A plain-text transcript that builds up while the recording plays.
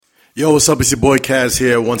Yo, what's up? It's your boy Kaz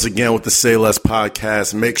here once again with the Say Less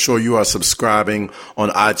podcast. Make sure you are subscribing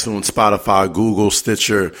on iTunes, Spotify, Google,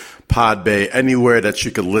 Stitcher, Podbay, anywhere that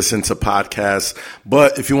you can listen to podcasts.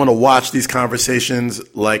 But if you want to watch these conversations,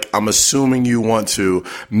 like I'm assuming you want to,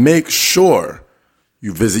 make sure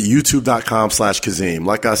you visit youtube.com/Kazim.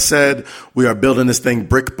 Like I said, we are building this thing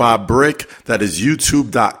brick by brick. That is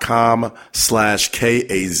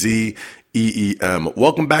youtube.com/KAZEEM.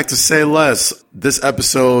 Welcome back to Say Less. This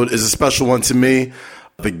episode is a special one to me.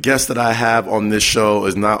 The guest that I have on this show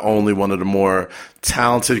is not only one of the more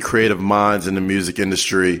talented creative minds in the music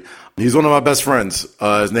industry, he's one of my best friends.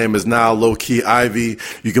 His name is Nile, Lowkey, Ivey.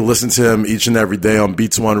 You can listen to him each and every day on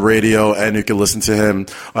Beats1 radio, and you can listen to him,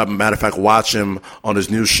 matter of fact, watch him on his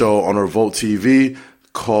new show on Revolt TV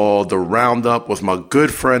called The Roundup with my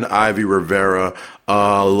good friend Ivey Rivera.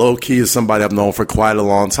 Lowkey is somebody I've known for quite a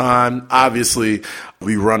long time. Obviously,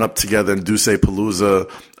 we run up together in Duce Palooza.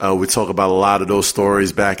 We talk about a lot of those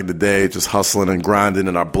stories back in the day, just hustling and grinding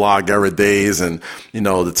in our blog era days, and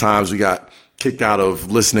the times we got kicked out of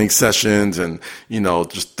listening sessions, and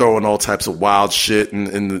just throwing all types of wild shit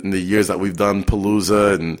in the years that we've done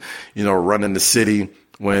Palooza, and running the city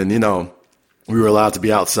when we were allowed to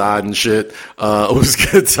be outside and shit. It was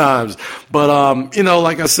good times. But,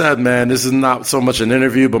 like I said, man, this is not so much an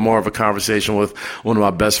interview, but more of a conversation with one of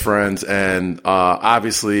my best friends. And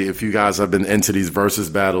obviously, if you guys have been into these versus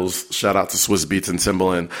battles, shout out to Swiss Beats and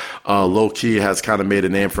Timbaland. Lowkey has kind of made a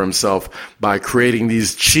name for himself by creating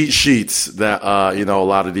these cheat sheets that, a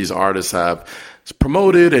lot of these artists have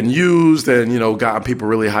promoted and used and, gotten people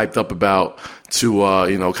really hyped up about to,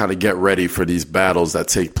 kind of get ready for these battles that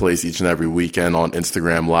take place each and every weekend on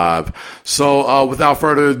Instagram Live. So without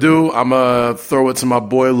further ado, I'm going to throw it to my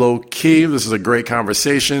boy Lowkey. This is a great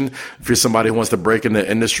conversation. If you're somebody who wants to break in the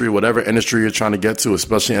industry, whatever industry you're trying to get to,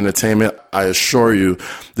 especially entertainment, I assure you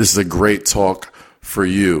this is a great talk for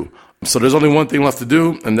you. So there's only one thing left to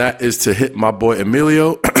do, and that is to hit my boy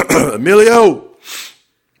Emilio. Emilio,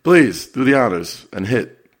 please do the honors and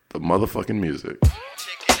hit the motherfucking music.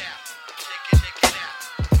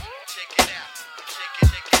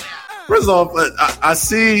 First off, I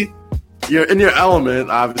see you're in your element.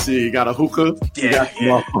 Obviously, you got a hookah. Yeah.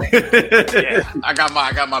 I got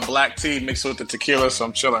my black tea mixed with the tequila, so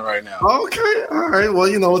I'm chilling right now. Okay, all right.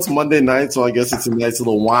 Well, it's Monday night, so I guess it's a nice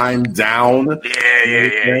little wind down.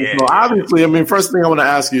 Yeah. So obviously, first thing I want to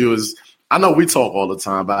ask you is, I know we talk all the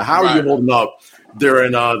time, but how are you holding up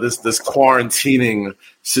during this quarantining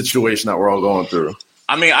situation that we're all going through?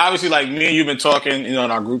 Obviously, like me and you've been talking, in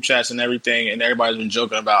our group chats and everything, and everybody's been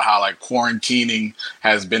joking about how like quarantining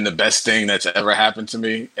has been the best thing that's ever happened to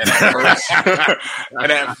me. And at first,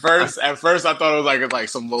 I thought it was like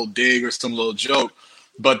some little dig or some little joke.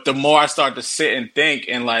 But the more I start to sit and think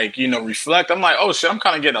and reflect, I'm like, oh shit, I'm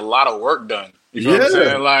kind of getting a lot of work done. You know what I'm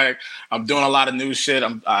saying? Like, I'm doing a lot of new shit.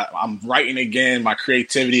 I'm writing again. My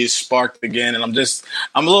creativity is sparked again, and I'm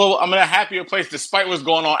in a happier place despite what's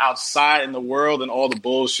going on outside in the world and all the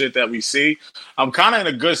bullshit that we see. I'm kind of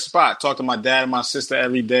in a good spot. Talk to my dad and my sister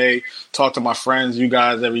every day. Talk to my friends, you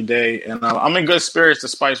guys, every day, and I'm in good spirits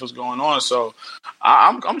despite what's going on. So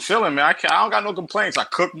I'm chilling, man. I don't got no complaints. I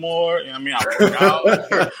cook more.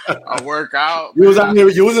 I work out. You was out here.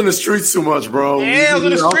 You was in the streets too much, bro. Yeah, I was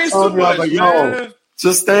in the streets too much, man.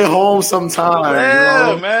 Just stay home sometime.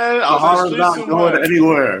 Yeah, man. I'm not going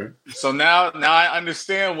anywhere. So now I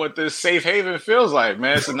understand what this safe haven feels like,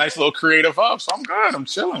 man. It's a nice little creative hub. So I'm good. I'm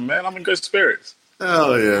chilling, man. I'm in good spirits.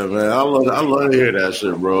 Hell yeah, man. I love to hear that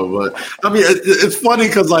shit, bro. But it's funny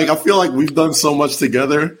because I feel like we've done so much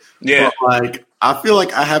together. Yeah. But I feel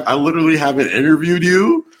like I literally haven't interviewed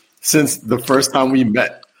you since the first time we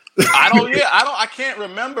met. I can't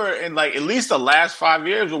remember in at least the last 5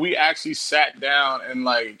 years where we actually sat down and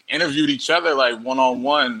interviewed each other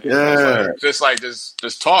one-on-one. Yeah. Just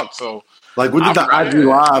talked. So we did the IG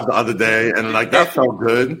Live the other day, and that felt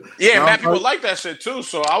good. Yeah, man, people like that shit too.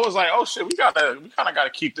 So I was like, oh shit, we kind of got to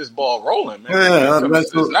keep this ball rolling, man. Yeah,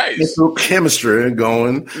 it's nice. There's no chemistry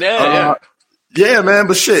going. Yeah. Yeah, man,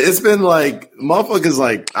 but shit, it's been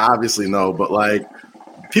motherfuckers obviously know, but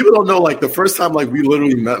people don't know, the first time, we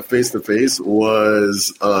literally met face-to-face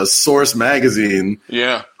was a Source magazine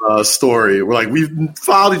story where, we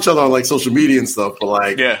followed each other on, social media and stuff,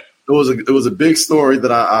 but, it was a big story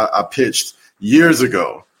that I pitched years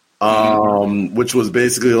ago, which was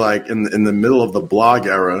basically, in the middle of the blog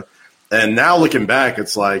era. And now looking back,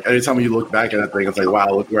 it's anytime you look back at that thing, it's wow,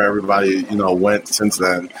 look where everybody, went since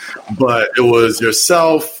then. But it was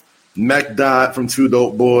yourself, Mech Dot from Two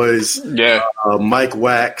Dope Boys, Mike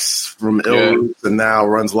Wax from Ill Roots, and now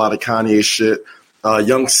runs a lot of Kanye shit.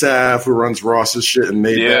 Young Sav, who runs Ross's shit and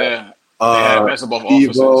made that. Best of both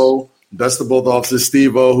offices. Best of both offices.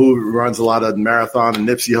 Steve-O, who runs a lot of Marathon and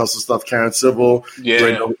Nipsey Hussle stuff. Karen Civil,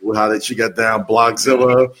 how did she get down?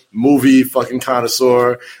 Blogzilla, movie fucking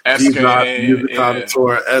connoisseur, SK, music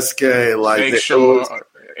connoisseur, SK, like Fake Shore,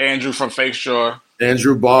 Andrew from Fake Shore,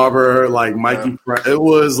 Andrew Barber, like Mikey. It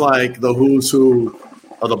was like the who's who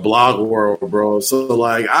of the blog world, bro. So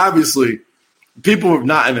like obviously, people are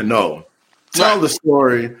not in the know. Tell the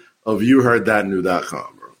story of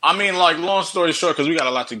YouHeardThatNew.com. I mean, like, long story short, because we got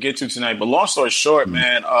a lot to get to tonight, but long story short,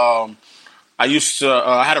 man, I used to,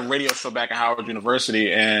 I had a radio show back at Howard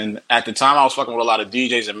University, and at the time I was fucking with a lot of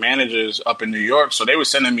DJs and managers up in New York, so they were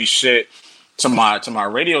sending me shit to my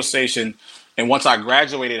radio station, and once I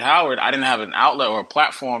graduated Howard, I didn't have an outlet or a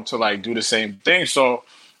platform to, like, do the same thing, so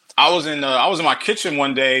I was in my kitchen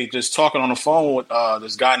one day just talking on the phone with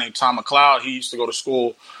this guy named Tom McLeod. He used to go to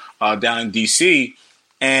school down in D.C.,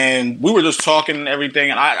 and we were just talking and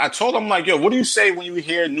everything. And I told him, like, yo, what do you say when you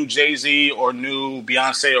hear new Jay-Z or new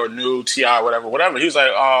Beyonce or new T.I., whatever? He was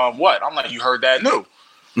like, what? I'm like, you heard that new.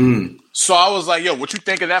 So I was like, yo, what you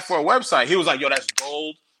think of that for a website? He was like, yo, that's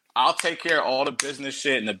gold. I'll take care of all the business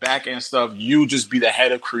shit and the back end stuff. You just be the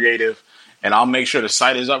head of creative, and I'll make sure the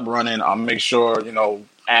site is up running. I'll make sure,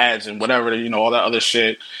 ads and whatever, all that other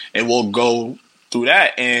shit. And we'll go through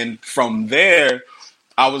that. And from there,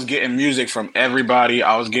 I was getting music from everybody.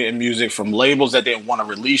 I was getting music from labels that didn't want to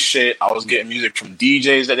release shit. I was getting music from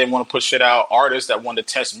DJs that didn't want to put shit out, artists that wanted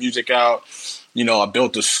to test music out. I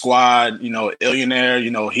built a squad,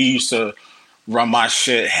 Illionaire, he used to run my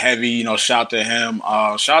shit heavy, shout to him.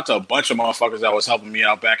 Shout out to a bunch of motherfuckers that was helping me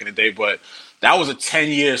out back in the day. But that was a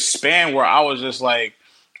 10-year span where I was just like,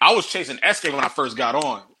 I was chasing SK when I first got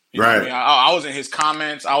on. You know what I mean? I was in his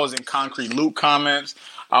comments. I was in Concrete Luke comments.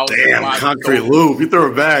 Concrete Loop. You throw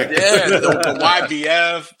it back. Yeah, the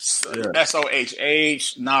YBF,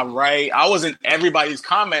 SOHH, not right. I was in everybody's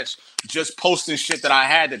comments just posting shit that I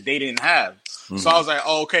had that they didn't have. So I was like,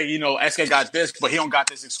 oh, okay, SK got this, but he don't got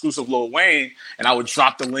this exclusive Lil Wayne. And I would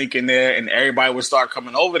drop the link in there and everybody would start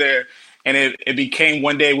coming over there. And it became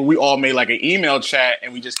one day where we all made like an email chat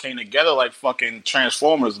and we just came together like fucking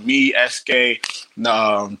Transformers. Me, SK,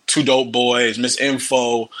 Two Dope Boys, Miss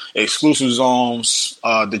Info, Exclusive Zones,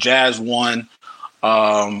 the Jazz One,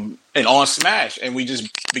 and on Smash. And we just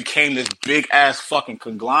became this big ass fucking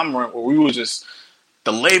conglomerate where we were just,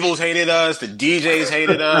 the labels hated us, the DJs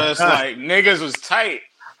hated us, like niggas was tight.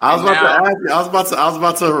 I was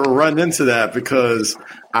about to run into that because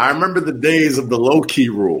I remember the days of the Lowkey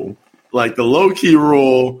rule. Like the Lowkey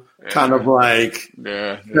rule kind of like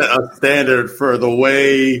set a standard for the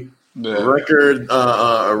way record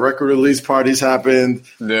release parties happened.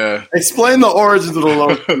 Yeah. Explain the origins of the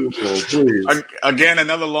Lowkey rule, please. Again,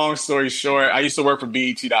 another long story short, I used to work for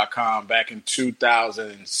Beats1 back in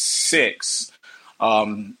 2006.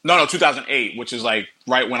 2008, which is like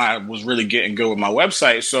right when I was really getting good with my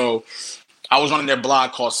website. So I was running their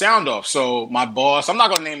blog called Sound Off. So my boss, I'm not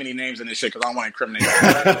going to name any names in this shit because I don't want to incriminate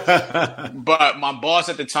them. But my boss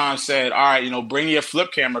at the time said, all right, bring your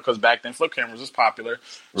flip camera, because back then flip cameras was popular.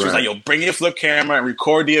 She was like, yo, bring your flip camera and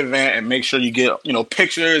record the event and make sure you get,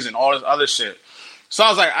 pictures and all this other shit. So I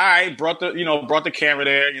was like, all right, brought the camera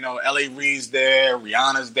there. L.A. Reid's there,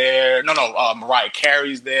 Rihanna's there. Mariah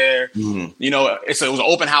Carey's there. Mm-hmm. It was an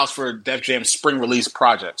open house for Def Jam's spring release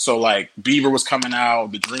project. So like Bieber was coming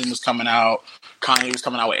out, The Dream was coming out, Kanye was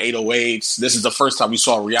coming out with 808s. This is the first time we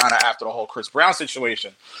saw Rihanna after the whole Chris Brown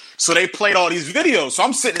situation. So they played all these videos. So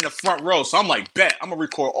I'm sitting in the front row. So I'm like, bet, I'm going to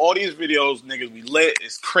record all these videos. Niggas, we lit.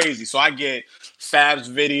 It's crazy. So I get Fab's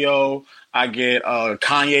video. I get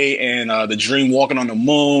Kanye and The Dream walking on the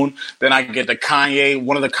moon. Then I get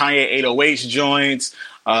one of the Kanye 808s joints,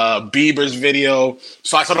 Bieber's video.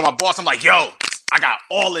 So I told my boss, I'm like, yo, I got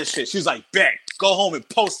all this shit. She's like, bet, go home and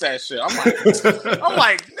post that shit. I'm like,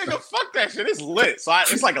 nigga, fuck that shit. It's lit. So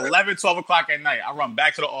it's like 11, 12 o'clock at night. I run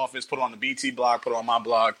back to the office, put it on the BT blog, put it on my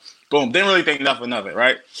blog. Boom. Didn't really think nothing of it,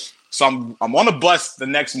 right? So I'm on the bus the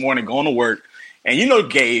next morning going to work. And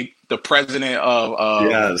Gabe, the president of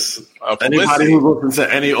anybody who listens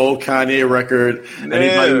to any old Kanye record,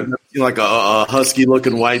 anybody who's seen like a husky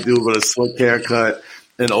looking white dude with a slick haircut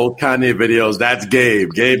in old Kanye videos, that's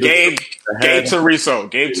Gabe. Gabe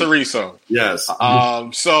Tariso. Yes. So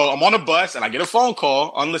I'm on the bus and I get a phone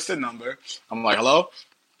call, unlisted number. I'm like, hello?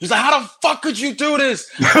 He's like, how the fuck could you do this?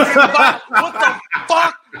 What the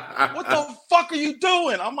fuck? What the fuck are you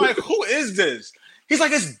doing? I'm like, who is this? He's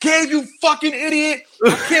like, it's Gabe, you fucking idiot.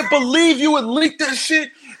 I can't believe you would leak that shit.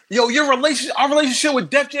 yo, our relationship with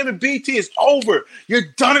Def Jam and BT is over. You're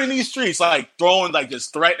done in these streets, like throwing, like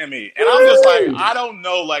just threatening me. And I'm just like, I don't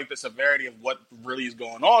know, like the severity of what really is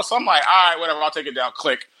going on. So I'm like, all right, whatever, I'll take it down.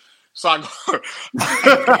 Click. So I go,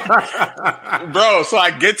 bro. So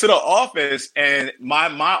I get to the office, and my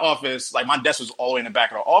office, like my desk was all the way in the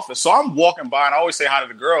back of the office. So I'm walking by, and I always say hi to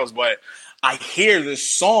the girls, but I hear this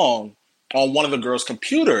song on one of the girls'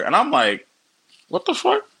 computer, and I'm like, what the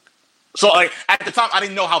fuck? So, like, at the time, I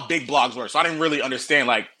didn't know how big blogs were, so I didn't really understand,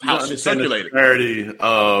 like, how it circulated. The severity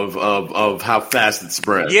of how fast it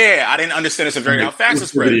spread. Yeah, I didn't understand the severity of how fast it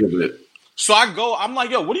spread. So I'm like,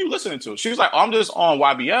 yo, what are you listening to? She was like, oh, I'm just on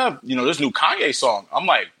YBF, this new Kanye song. I'm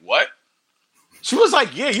like, what? She was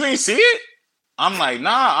like, yeah, you ain't see it? I'm like,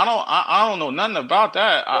 nah, I don't know nothing about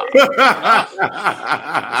that.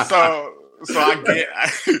 So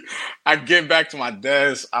I get back to my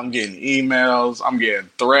desk. I'm getting emails. I'm getting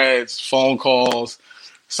threads, phone calls.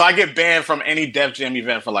 So I get banned from any Def Jam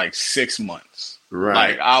event for like 6 months. Right.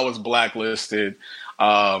 Like I was blacklisted.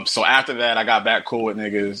 So after that, I got back cool with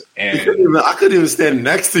niggas, and I couldn't even stand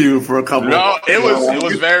next to you for a couple. No, it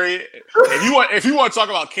was very. If you want to talk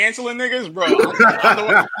about canceling niggas, bro,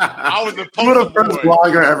 I was the poster boy. First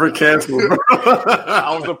blogger ever canceled, bro.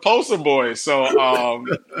 I was the poster boy. So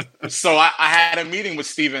I had a meeting with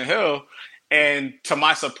Stephen Hill, and to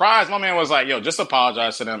my surprise, my man was like, "Yo, just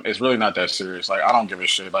apologize to them. It's really not that serious. Like, I don't give a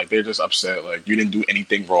shit. Like, they're just upset. Like, you didn't do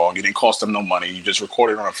anything wrong. You didn't cost them no money. You just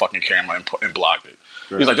recorded on a fucking camera and blocked it."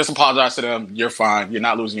 Right. He's like, "Just apologize to them. You're fine. You're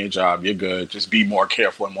not losing your job. You're good. Just be more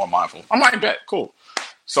careful and more mindful." I'm like, "Bet, cool."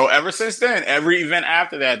 So ever since then, every event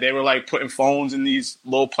after that, they were like putting phones in these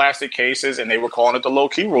little plastic cases, and they were calling it the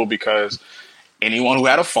Lowkey rule because anyone who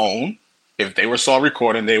had a phone, if they were saw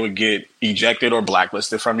recording, they would get ejected or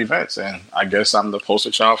blacklisted from events. And I guess I'm the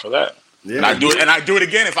poster child for that. Yeah. And I'd do it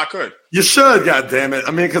again if I could. You should, goddammit.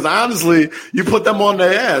 I mean, because honestly, you put them on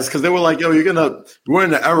their ass because they were like, yo, we're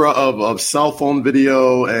in the era of cell phone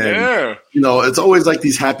video. And, it's always like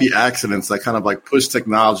these happy accidents that kind of like push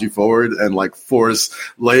technology forward and like force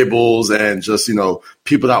labels and just,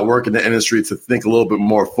 people that work in the industry to think a little bit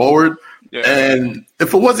more forward. Yeah. And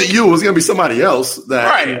if it wasn't you, it was gonna be somebody else.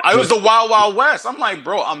 Right. I was the Wild Wild West. I'm like,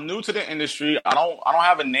 bro, I'm new to the industry. I don't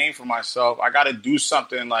have a name for myself. I got to do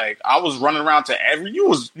something. Like I was running around to we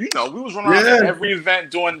was running around to every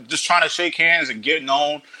event just trying to shake hands and get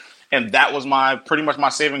known. And that was pretty much my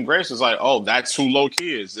saving grace. Is like, oh, that's who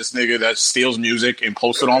Lowkey is. This nigga that steals music and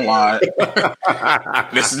posts it online.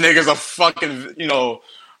 This nigga's a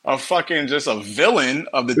fucking just a villain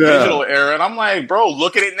of the digital era. And I'm like, bro,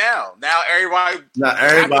 look at it now. Now everybody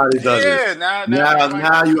does it. Now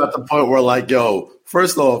you at the point where like, yo,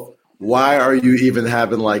 first off, why are you even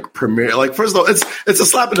having like premiere? Like, first of all, it's a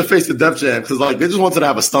slap in the face to Def Jam because like they just wanted to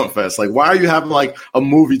have a stunt fest. Like, why are you having like a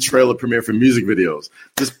movie trailer premiere for music videos?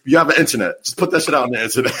 You have an internet. Just put that shit out on the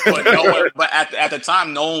internet. But at the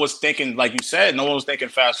time, no one was thinking, like you said, no one was thinking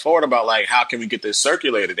fast forward about like how can we get this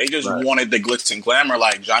circulated. They just wanted the glitz and glamour,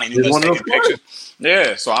 like Johnny Newman's taking pictures.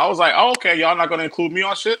 Yeah, so I was like, oh, okay, y'all not going to include me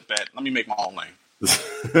on shit? Bet. Let me make my own lane.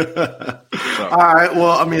 All right.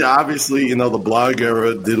 Well, I mean, obviously, the blog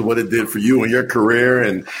era did what it did for you and your career,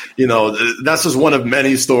 and that's just one of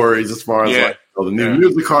many stories as far as the new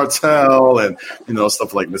music cartel and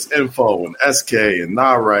stuff like Miss Info and SK and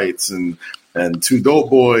Nah Rights and Two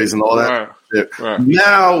Dope Boys and all that. Right.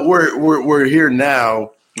 Now we're here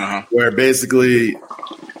now, where basically,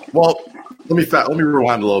 well, let me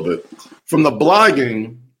rewind a little bit. From the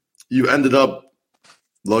blogging, you ended up.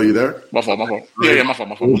 Lo, you there? My fault. Yeah, my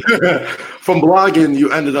fault. From blogging,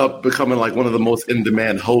 you ended up becoming like one of the most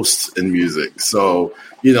in-demand hosts in music. So,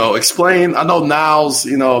 explain. I know Niles,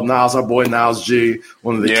 our boy Niles G,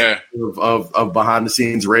 one of the of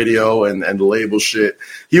behind-the-scenes radio and the label shit.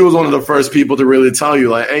 He was one of the first people to really tell you,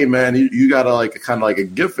 like, hey, man, you got to like kind of like a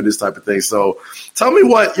gift for this type of thing. So tell me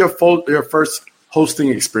what your first hosting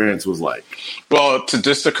experience was like. Well,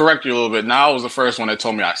 to correct you a little bit, Niles was the first one that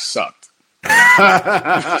told me I sucked.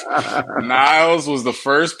 Niles was the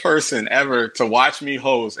first person ever to watch me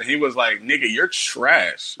host, and he was like, "Nigga, you're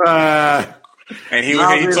trash." And he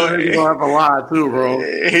told me have a lot too, bro.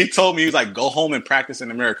 He told me, he was like, "Go home and practice in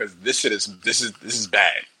the mirror because this is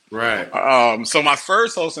bad." Right. So my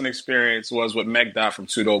first hosting experience was with Meg Dot from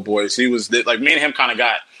Two Dope Boys. He was like, me and him kind of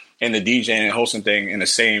got in the DJing and hosting thing in the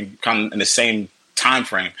same time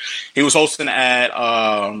frame. He was hosting at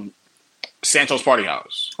Santos Party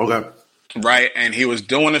House. Okay. Right, and he was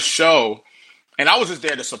doing a show, and I was just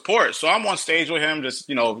there to support. So I'm on stage with him, just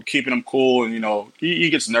keeping him cool, and he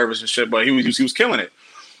gets nervous and shit, but he was killing it.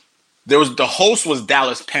 The host was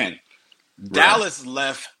Dallas Penn. Dallas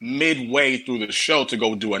left midway through the show to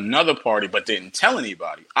go do another party, but didn't tell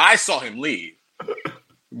anybody. I saw him leave,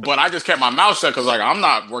 but I just kept my mouth shut because, like, I'm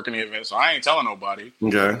not working the event, so I ain't telling nobody.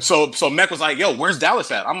 Okay. So Mech was like, "Yo, where's Dallas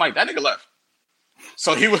at?" I'm like, "That nigga left."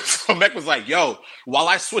 So Mech was like, "Yo, while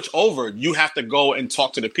I switch over, you have to go and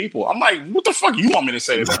talk to the people." I'm like, "What the fuck you want me to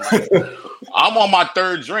say to them?" Like, I'm on my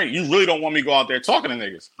third drink. You really don't want me to go out there talking to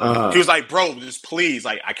niggas? He was like, "Bro, just please,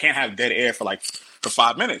 like, I can't have dead air for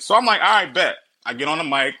 5 minutes." So I'm like, "All right, bet." I get on the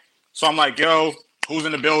mic. So I'm like, "Yo, who's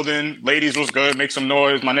in the building? Ladies, what's good? Make some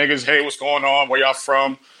noise. My niggas, hey, what's going on? Where y'all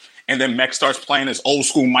from?" And then Mech starts playing this old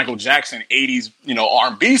school Michael Jackson 80s,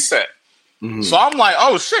 R&B set. Mm-hmm. So I'm like,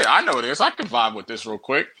 "Oh shit, I know this. I can vibe with this real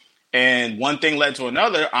quick." And one thing led to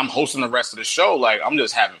another. I'm hosting the rest of the show. Like, I'm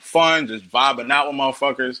just having fun, just vibing out with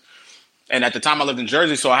motherfuckers. And at the time I lived in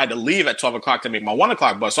Jersey, so I had to leave at 12 o'clock to make my 1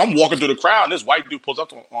 o'clock bus. So I'm walking through the crowd, and this white dude pulls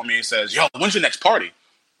up on me and says, "Yo, when's your next party?"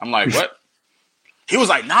 I'm like, "What?" He was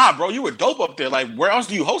like, "Nah, bro, you were dope up there. Like, where else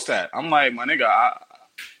do you host at?" I'm like, "My nigga,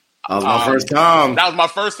 that was my first time. That was my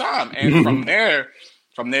first time." And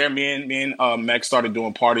from there, me and Meg started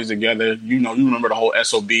doing parties together. You remember the whole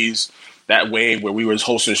SOBs, that wave where we were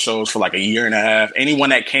hosting shows for like a year and a half.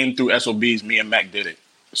 Anyone that came through SOBs, me and Meg did it.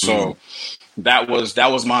 So that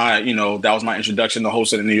was my introduction to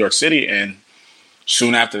hosting in New York City. And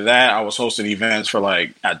soon after that, I was hosting events for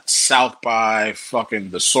like at South by,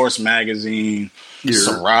 fucking The Source magazine,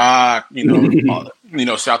 Ciroc,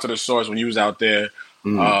 shout out to The Source when you was out there.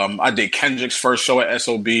 I did Kendrick's first show at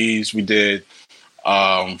SOBs. We did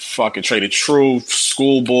fucking Traded Truth,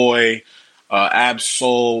 Schoolboy,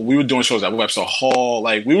 Absol. We were doing shows at Webster Hall.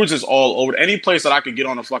 Like, we were just all over. Any place that I could get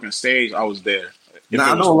on a fucking stage, I was there.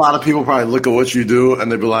 Now, I know a lot of people probably look at what you do and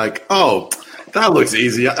they'd be like, "Oh, that looks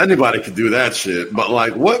easy. Anybody could do that shit." But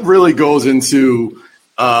like, what really goes into,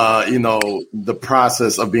 the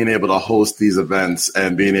process of being able to host these events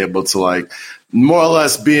and being able to, like, more or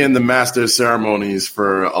less be in the master ceremonies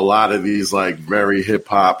for a lot of these, like, very hip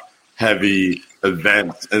hop heavy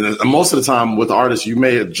events? And most of the time with artists, you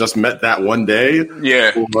may have just met that one day.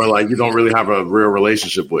 Yeah. Or like you don't really have a real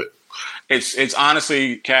relationship with. It's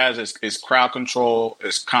honestly, Kaz, it's crowd control,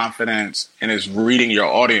 it's confidence, and it's reading your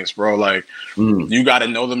audience, bro. Like, you got to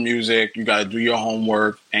know the music, you got to do your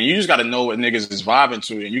homework, and you just got to know what niggas is vibing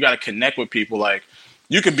to, and you got to connect with people. Like,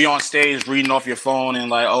 you could be on stage reading off your phone and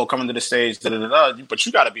like, "Oh, coming to the stage, da-da-da-da," but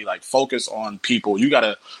you got to be like focused on people. You got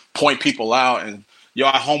to point people out, and "Yo,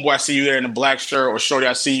 homeboy, I see you there in the black shirt," or "Shorty,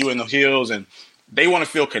 I see you in the heels," and they want to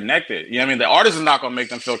feel connected. You know what I mean? The artist is not going to make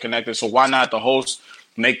them feel connected, so why not the host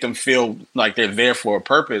make them feel like they're there for a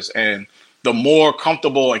purpose? And the more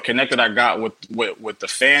comfortable and connected I got with the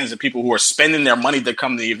fans and people who are spending their money to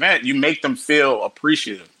come to the event, you make them feel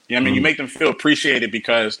appreciative. You know what I mean? You make them feel appreciated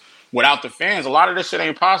because without the fans, a lot of this shit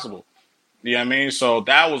ain't possible. You know what I mean? So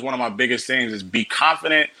that was one of my biggest things, is be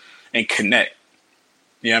confident and connect.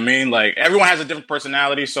 You know what I mean? Like, everyone has a different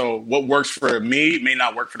personality, so what works for me may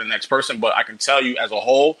not work for the next person, but I can tell you as a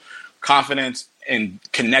whole, confidence and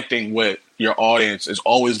connecting with your audience is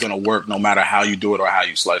always going to work no matter how you do it or how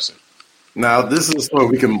you slice it. Now, this is what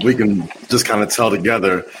we can just kind of tell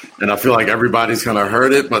together, and I feel like everybody's kind of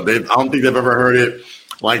heard it, but I don't think they've ever heard it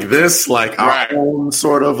like this, like our own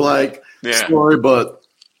sort of like story. But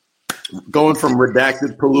going from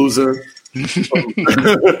Redacted Palooza,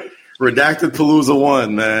 Redacted Palooza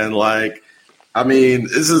 1, man, like, I mean,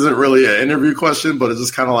 this isn't really an interview question, but it's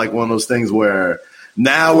just kind of like one of those things where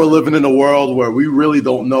now we're living in a world where we really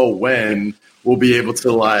don't know when we'll be able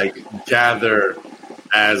to like gather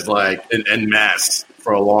as like en masse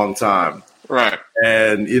for a long time. Right.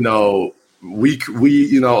 And, we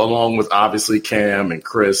along with obviously Cam and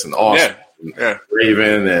Chris and Austin, and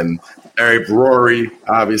Raven and Eric Rory,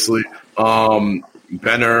 obviously,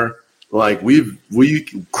 Benner, like we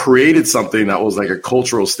created something that was like a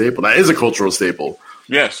cultural staple. That is a cultural staple.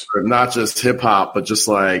 Yes. Not just hip hop, but just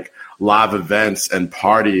like live events and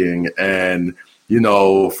partying. And,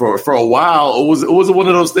 for a while, it was one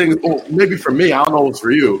of those things, maybe for me, I don't know if it's for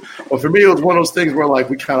you, but for me, it was one of those things where like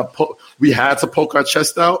we had to poke our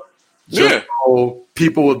chest out. Just so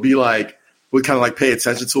people would be like, would kind of like pay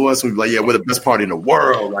attention to us. We'd be like, "Yeah, we're the best party in the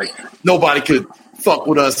world. Like, nobody could fuck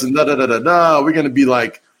with us and da-da-da-da-da. We're going to be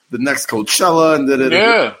like the next Coachella and da-da-da-da."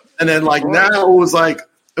 Yeah. And then like now it was like,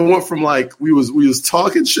 it went from like, we was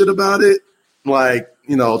talking shit about it, like,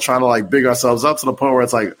 trying to like big ourselves up to the point where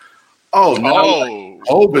it's like,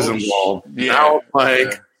 Hope is involved. Yeah. Now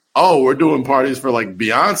like, we're doing parties for like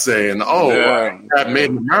Beyonce and that Made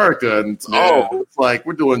in America and it's like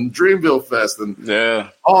we're doing Dreamville Fest and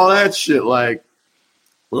all that shit. Like,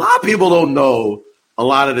 a lot of people don't know a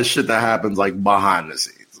lot of the shit that happens like behind the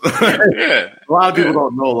scenes. Yeah. A lot of people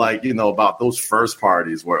don't know, like, you know, about those first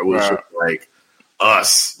parties where it was just like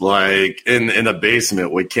us, like in a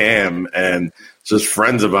basement with Cam and just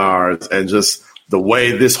friends of ours, and just the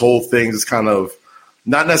way this whole thing just kind of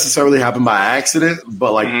not necessarily happened by accident,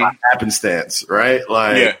 but like by happenstance, right?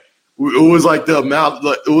 Like it was like the amount,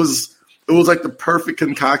 like, it was like the perfect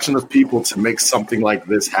concoction of people to make something like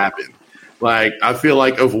this happen. Like, I feel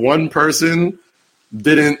like if one person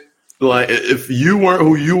didn't, like, if you weren't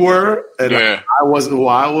who you were and I wasn't who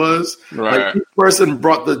I was, like, each person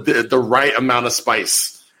brought the right amount of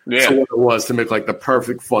spice to what it was to make like the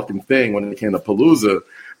perfect fucking thing when it came to Palooza.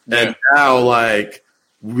 And now, like,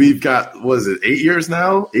 we've got, what is it, 8 years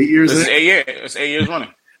now? 8 years This in? is 8 years. It's 8 years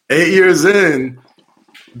running. 8 years in,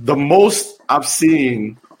 the most I've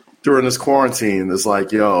seen during this quarantine is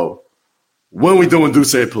like, yo, when we doing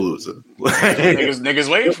Duce Palooza? niggas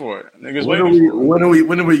waiting for it.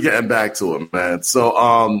 When are we getting back to it, man?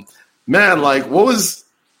 So, man, like, what was?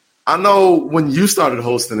 I know when you started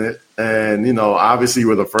hosting it, and you know, obviously you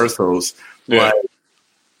were the first host. Like,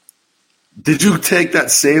 did you take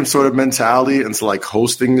that same sort of mentality into like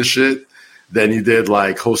hosting the shit than you did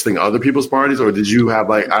like hosting other people's parties, or did you have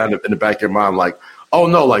like in the back of your mind like, oh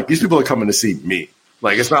no, like these people are coming to see me.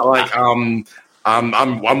 Like, it's not like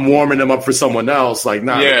I'm warming them up for someone else. Like,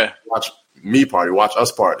 watch me party, watch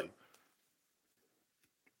us party.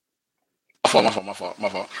 My fault.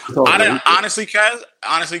 Honestly,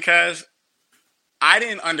 Kaz, I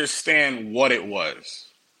didn't understand what it was.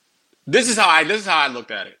 This is how I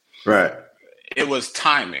looked at it. Right. It was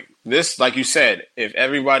timing. This, like you said, if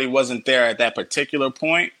everybody wasn't there at that particular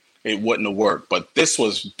point, it wouldn't have worked. But this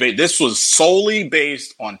was solely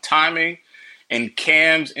based on timing and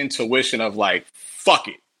Cam's intuition of like, fuck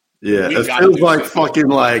it. Yeah, it feels like fucking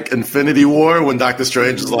like Infinity War when Doctor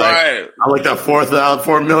Strange is like, I like that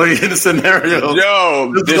 4 million scenario.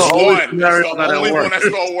 Yo, this one. That's the only one that's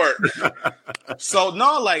going to work. So,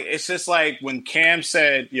 no, like, it's just like when Cam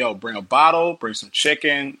said, yo, bring a bottle, bring some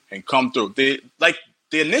chicken, and come through. The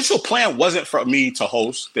initial plan wasn't for me to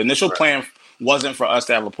host. The initial plan wasn't for us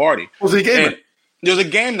to have a party. Was it a game night? There was a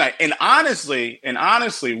game night. And honestly,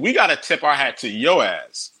 we got to tip our hat to your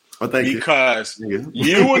ass. Oh, because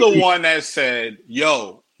you were the one that said,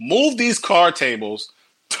 yo, move these card tables,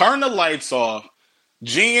 turn the lights off.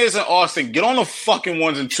 Genius and Austin, get on the fucking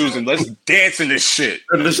ones and twos and let's dance in this shit.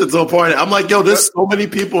 And this shit's so point. I'm like, yo, there's so many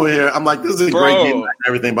people here. I'm like, this is a great game and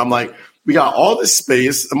everything. But I'm like, we got all this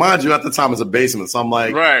space. And mind you, at the time, it was a basement. So I'm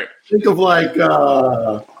like, think of like,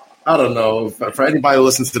 I don't know, for anybody who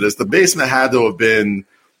listens to this, the basement had to have been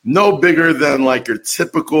no bigger than like your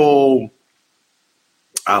typical,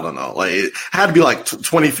 I don't know, like it had to be like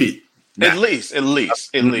 20 feet. At least.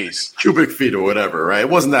 Cubic feet or whatever, right? It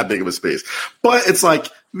wasn't that big of a space. But it's like,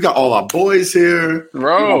 we got all our boys here.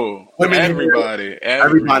 Bro, women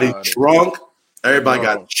everybody drunk. Everybody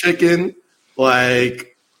got chicken.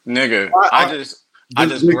 Like, nigga, I just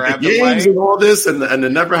grabbed the games mic. And all this and the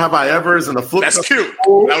never have I ever's and the flip. That's cute.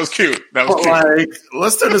 That was cute. Like,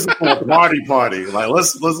 let's turn this into a party. Like,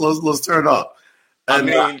 let's turn up.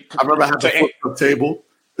 And I remember I had the flip up table.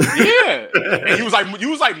 Yeah, and you was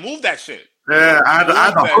like, move that shit. Yeah, I had to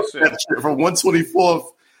hook that shit from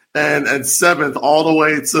 124th and 7th all the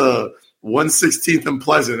way to 116th and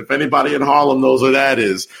Pleasant. If anybody in Harlem knows where that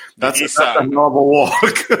is, that's a normal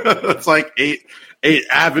walk. It's like eight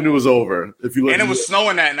avenues over. If you and it was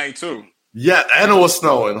snowing that night too. Yeah, and it was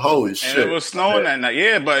snowing. Holy shit! And it was snowing that night.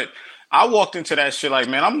 Yeah, but I walked into that shit like,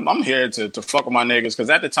 man, I'm here to fuck with my niggas, because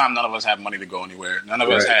at the time none of us had money to go anywhere. None of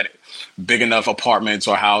us had big enough apartments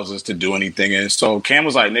or houses to do anything in. So Cam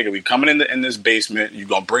was like, nigga, we coming in this basement. You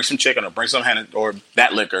gonna bring some chicken or bring some hen or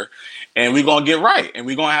that liquor, and we gonna get right and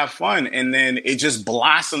we gonna have fun. And then it just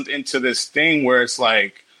blossomed into this thing where it's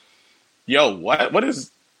like, yo, what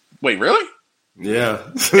is? Wait, really? Yeah.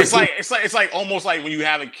 it's like almost like when you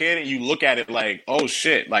have a kid and you look at it like, oh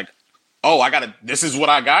shit, like, oh, this is what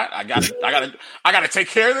I got. I gotta take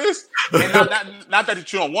care of this. And not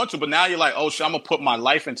that you don't want to, but now you're like, oh shit, I'm gonna put my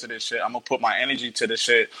life into this shit. I'm gonna put my energy to this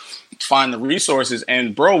shit, find the resources.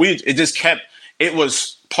 And bro, it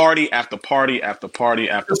was party after party after party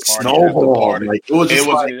after party after party. Like,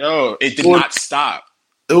 it did not stop.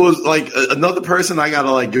 It was like another person I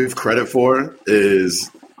gotta like give credit for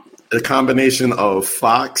is a combination of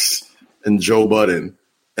Fox and Joe Budden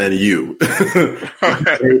and you.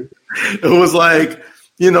 It was like,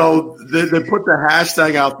 you know, they put the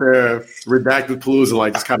hashtag out there, Redacted Palooza,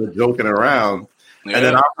 like just kind of joking around. Yeah. And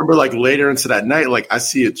then I remember like later into that night, like I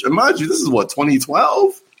see it. Mind you, this is what,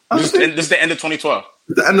 2012? This is the end of 2012.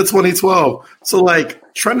 The end of 2012. So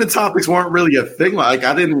like trending topics weren't really a thing. Like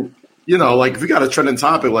I didn't like if you got a trending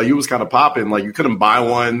topic, like you was kind of popping, like you couldn't buy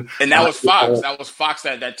one. And that was Fox. That was Fox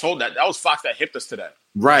that told that. That was Fox that hipped us to that.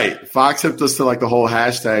 Right. Fox hipped us to like the whole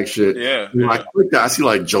hashtag shit. Yeah. Like, I see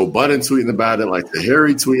like Joe Budden tweeting about it, like the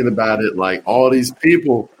Harry tweeting about it, like all these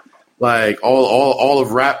people, like all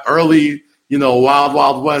of rap early, Wild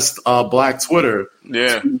Wild West Black Twitter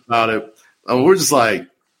about it. And we're just like,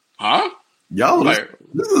 huh? Yo, like,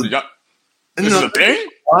 this is a thing?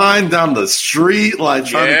 Line down the street, like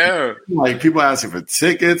trying to, like people asking for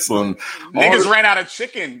tickets. And niggas ran out of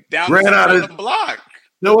chicken down the block.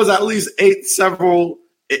 There was at least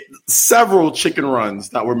several chicken runs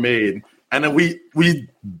that were made, and then we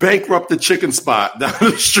bankrupted chicken spot down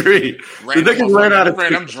the street. The niggas ran out of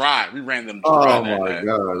chicken. Them dry. We ran them dry. Oh my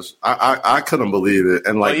gosh, I couldn't believe it.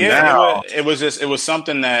 And like now, it was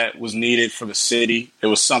something that was needed for the city. It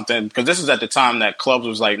was something because this was at the time that clubs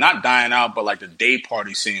was like not dying out, but like the day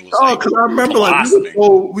party scene was. Oh, because I remember like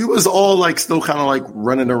we was all like still kind of like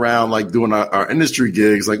running around like doing our industry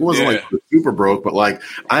gigs. Like it wasn't like super broke, but like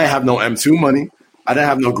I have no M2 money. I didn't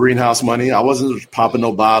have no greenhouse money. I wasn't popping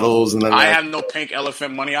no bottles, and then I have no pink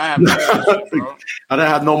elephant money. I have no shit, bro. I didn't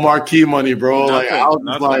have no marquee money, bro. Nothing, I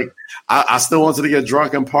was like, I still wanted to get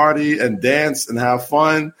drunk and party and dance and have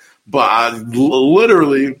fun, but I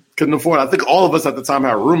literally couldn't afford it. I think all of us at the time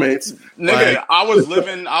had roommates. Nigga, like, I was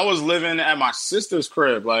living at my sister's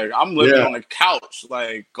crib. Like I'm living on the couch,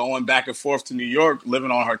 like going back and forth to New York,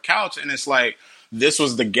 living on her couch, and it's like. This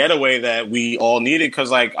was the getaway that we all needed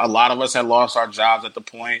because, like, a lot of us had lost our jobs at the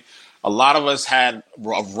point. A lot of us had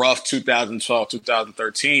a rough 2012,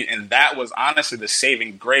 2013, and that was honestly the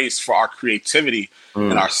saving grace for our creativity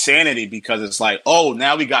and our sanity because it's like, oh,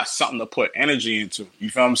 now we got something to put energy into. You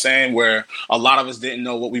feel what I'm saying? Where a lot of us didn't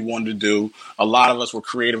know what we wanted to do. A lot of us were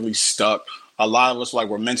creatively stuck. A lot of us, like,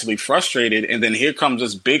 were mentally frustrated. And then here comes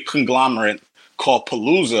this big conglomerate called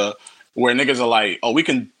Palooza, where niggas are like, oh, we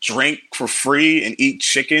can drink for free and eat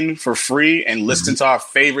chicken for free and listen to our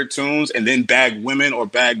favorite tunes and then bag women or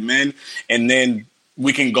bag men. And then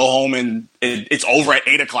we can go home and it's over at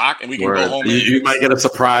 8:00 and we can go home. You might get a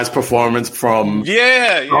surprise performance from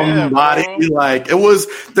somebody. Bro. Like it was,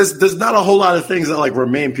 there's not a whole lot of things that like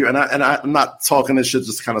remain pure. And I'm not talking this shit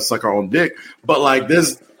just to kind of suck our own dick, but like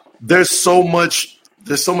there's so much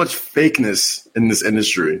fakeness in this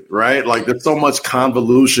industry, right? Like there's so much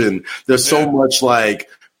convolution. There's so much like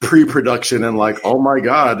pre-production and like, oh my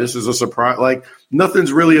God, this is a surprise. Like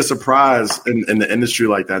nothing's really a surprise in the industry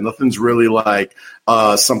like that. Nothing's really like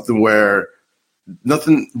something where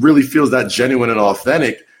nothing really feels that genuine and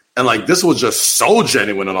authentic. And like, this was just so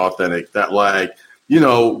genuine and authentic that like,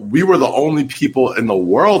 we were the only people in the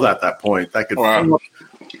world at that point that could fill up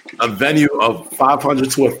a venue of 500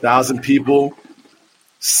 to 1,000 people,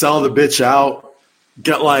 sell the bitch out,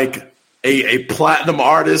 get like a platinum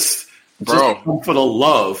artist, bro, just come for the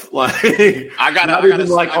love. Like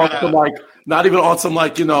not even on some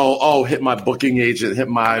like hit my booking agent, hit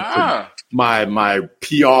my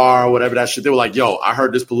PR, whatever that shit. They were like, yo, I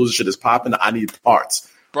heard this Palooza shit is popping. I need parts,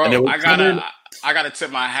 bro. I gotta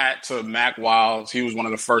tip my hat to Mac Wiles. He was one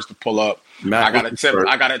of the first to pull up. I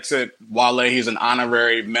gotta tip Wale. He's an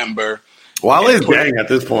honorary member. Wale's gang at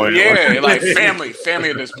this point. Yeah, like family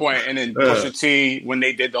at this point. And then Pusha T, when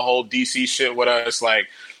they did the whole DC shit with us, like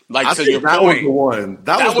I to your point. Was the one.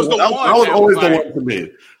 That was always the one to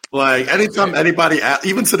me. Like anytime anybody,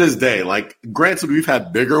 even to this day, like granted we've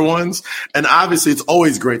had bigger ones, and obviously it's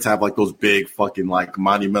always great to have like those big fucking like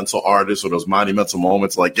monumental artists or those monumental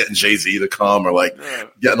moments, like getting Jay-Z to come or like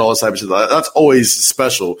getting all this type of shit. That's always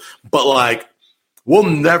special. But like we'll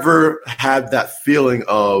never have that feeling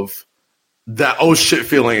of that oh shit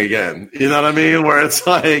feeling again. You know what I mean? Where it's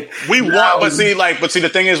like but see the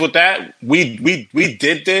thing is with that, we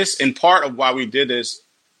did this, and part of why we did this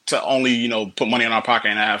to only, put money in our pocket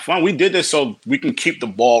and have fun. We did this so we can keep the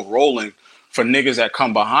ball rolling for niggas that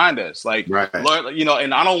come behind us. Like,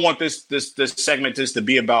 and I don't want this segment just to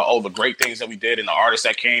be about, the great things that we did and the artists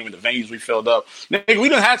that came and the venues we filled up. Nigga, we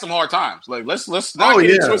done had some hard times. Like, let's not get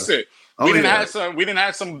it twisted. We didn't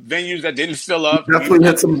have some venues that didn't fill up. Definitely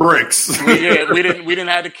had some bricks. we didn't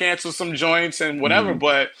have to cancel some joints and whatever.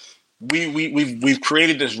 But we've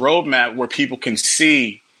created this roadmap where people can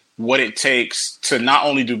see what it takes to not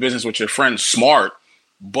only do business with your friends smart,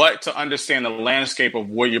 but to understand the landscape of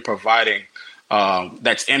what you're providing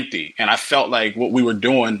that's empty. And I felt like what we were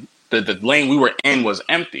doing, the lane we were in was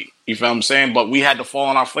empty. You feel what I'm saying? But we had to fall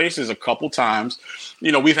on our faces a couple times.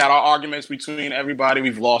 We've had our arguments between everybody.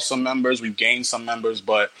 We've lost some members. We've gained some members.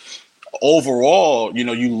 But overall,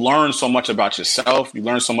 you learn so much about yourself. You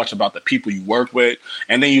learn so much about the people you work with.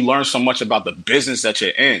 And then you learn so much about the business that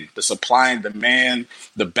you're in, the supply and demand,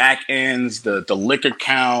 the back ends, the liquor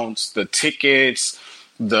counts, the tickets,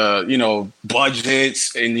 the,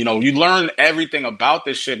 budgets. And, you learn everything about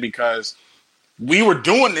this shit because we were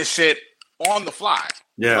doing this shit on the fly.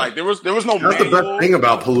 Yeah. Like there was no That's manual. the best thing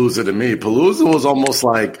about Palooza to me. Palooza was almost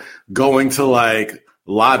like going to like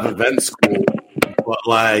live event school, but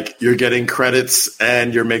like you're getting credits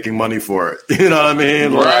and you're making money for it. You know what I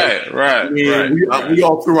mean? Right. We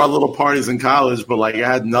all threw our little parties in college, but like it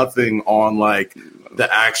had nothing on like the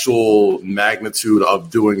actual magnitude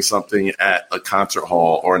of doing something at a concert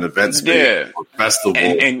hall or an event space or festival.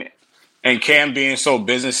 And Cam being so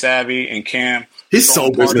business savvy, and Cam. He's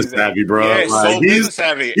so business savvy, bro. Yeah, like, business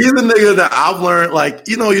savvy. He's the nigga that I've learned. Like,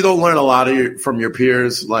 you don't learn a lot from your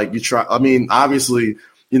peers. Like, you try. I mean, obviously,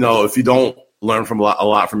 if you don't learn from a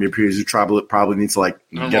lot from your peers, you probably need to like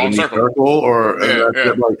get a new circle or.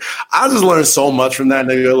 Like, I just learned so much from that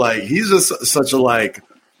nigga. Like, he's just such a like.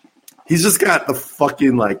 He's just got the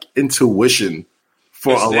fucking like intuition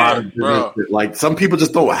for a lot of different shit. Like, some people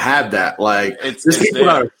just don't have that. Like, there's people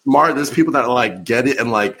that are smart. There's people that like get it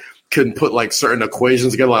and like can put like certain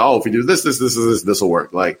equations together. Like, oh, if you do this will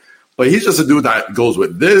work. Like, but he's just a dude that goes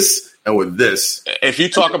with this and with this. If you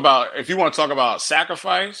want to talk about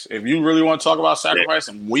sacrifice, if you really want to talk about sacrifice,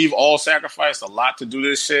 and we've all sacrificed a lot to do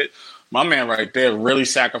this shit, my man right there really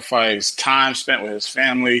sacrificed time spent with his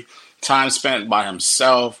family, time spent by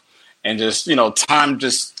himself. And just, time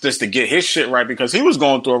just to get his shit right because he was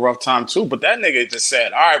going through a rough time too. But that nigga just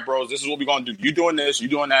said, all right, bros, this is what we're going to do. You doing this, you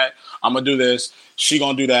doing that. I'm going to do this. She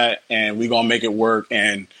going to do that. And we going to make it work.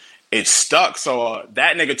 And it stuck. So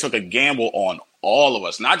that nigga took a gamble on all of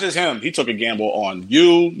us. Not just him. He took a gamble on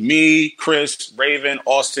you, me, Chris, Raven,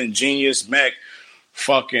 Austin, Genius, Mech,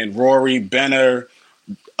 fucking Rory, Benner,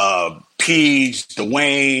 Peach,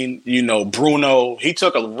 Dwayne, Bruno. He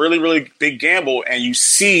took a really, really big gamble, and you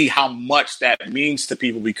see how much that means to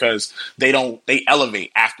people because they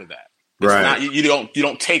elevate after that. Right. You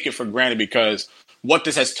don't take it for granted because what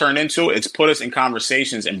this has turned into, it's put us in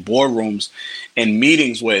conversations in boardrooms and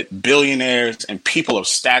meetings with billionaires and people of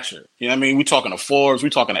stature. You know what I mean? We're talking to Forbes, we're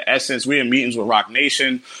talking to Essence, we're in meetings with Rock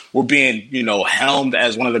Nation. We're being, helmed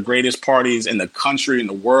as one of the greatest parties in the country, in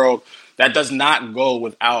the world. That does not go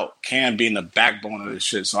without Cam being the backbone of this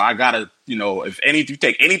shit. So I gotta, if you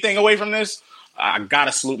take anything away from this, I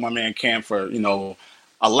gotta salute my man Cam for,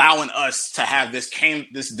 allowing us to have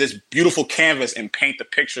this beautiful canvas and paint the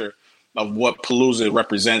picture of what Palooza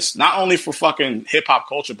represents, not only for fucking hip hop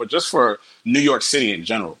culture, but just for New York City in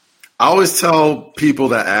general. I always tell people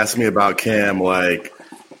that ask me about Cam, like,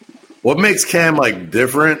 what makes Cam like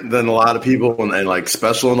different than a lot of people and like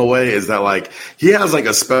special in a way is that like he has like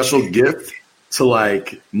a special gift to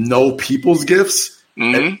like know people's gifts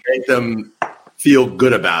and make them feel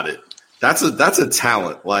good about it. That's a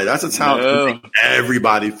talent. Like that's a talent to make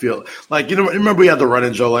everybody feel like remember we had the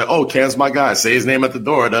running joke like, oh, Cam's my guy, say his name at the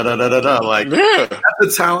door, da da da da da. Like that's a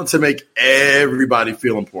talent to make everybody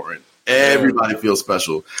feel important. Everybody feels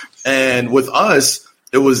special. And with us,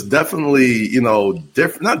 it was definitely,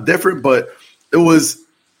 different, not different, but it was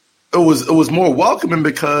more welcoming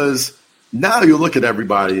because now you look at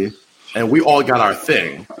everybody and we all got our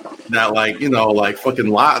thing. That like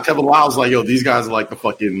fucking Kevin Lyle's like, yo, these guys are like the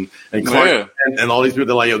fucking and Clark and all these people,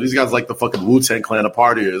 they're like, yo, these guys are like the fucking Wu-Tang Clan of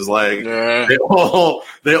partiers. Like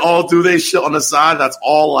they all do their shit on the side. That's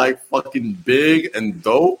all like fucking big and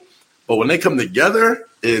dope. But when they come together,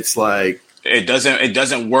 it's like it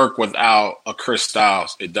doesn't work without a Chris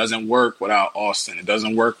Styles. It doesn't work without Austin. It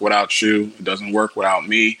doesn't work without you. It doesn't work without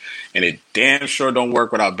me. And it damn sure don't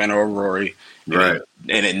work without Ben or Rory. Right.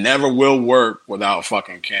 And it never will work without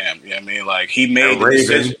fucking Cam. You know what I mean? Like, he made the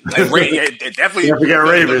decision. It definitely. You forget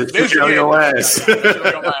Raven. Your ass.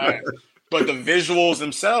 But the visuals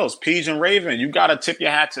themselves, Peach and Raven, you got to tip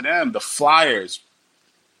your hat to them. The flyers,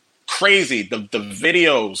 crazy. The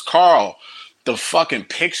videos, Carl, the fucking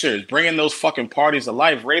pictures, bringing those fucking parties to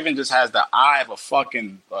life. Raven just has the eye of a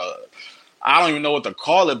fucking, I don't even know what to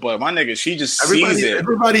call it, but my nigga, she just sees it.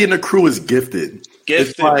 Everybody in the crew is gifted.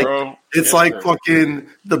 It's like, bro. It's like fucking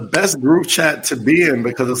the best group chat to be in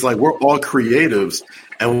because it's like we're all creatives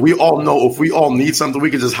and we all know if we all need something, we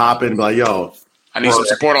can just hop in and be like, yo, I need some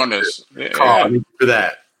support on this. Carl, I need to do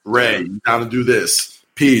that. Ray, you down to do this.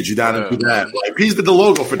 Peach, you down to do that. Like, Peach did the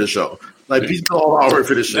logo for the show. Like, Peach did all our work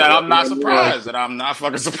for the show. I'm not surprised. And I'm not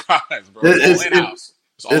fucking surprised, bro.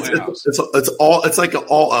 It's all in-house. It's like an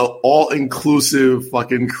all inclusive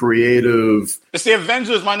fucking creative. It's the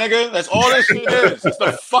Avengers, my nigga. That's all this shit is. It's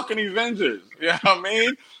the fucking Avengers. You know what I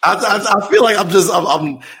mean? I feel like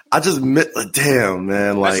I just damn,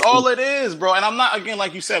 man. Like, that's all it is, bro. And I'm not, again,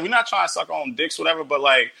 like you said, we're not trying to suck on dicks, whatever. But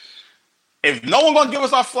like, if no one gonna give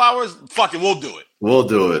us our flowers, fuck it, we'll do it. We'll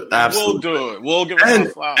do it. Absolutely, we'll do it. We'll give us our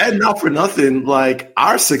flowers. And not for nothing, like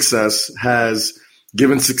our success has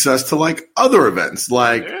given success to like other events.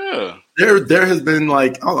 Like, there has been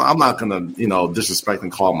like, I'm not gonna disrespect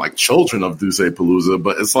and call them like children of Duce Palooza,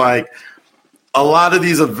 but it's like a lot of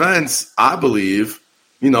these events, I believe,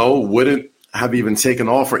 wouldn't have even taken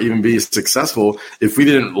off or even be successful if we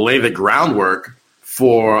didn't lay the groundwork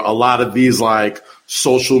for a lot of these like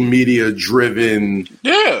social media driven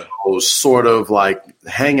sort of like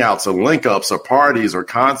hangouts or link ups or parties or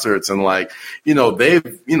concerts. And like,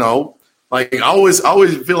 they've, like I always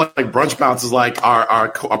feel like brunch bounce is like our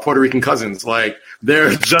Puerto Rican cousins. Like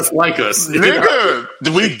they're just like us.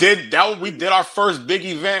 Nigga, we did our first big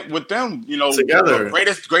event with them, together.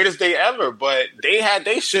 Greatest day ever. But they had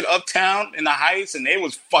they shit uptown in the Heights and they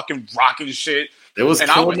was fucking rocking shit. It was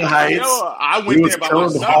killing the Heights. I went there by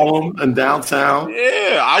myself. Harlem and downtown.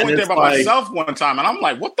 Yeah, I went there by myself one time, and I'm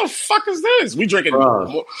like, "What the fuck is this?" We drinking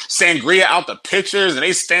sangria out the pictures, and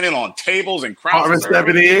they standing on tables and crowds.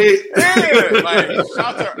 78. Yeah, like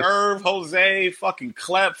shout to Irv, Jose, fucking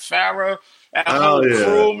Clep, Farrah.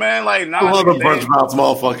 Crew, man. Like, I love the brunch bounce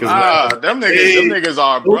motherfuckers. Them niggas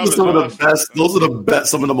are brothers. Those are some of the best. Those are the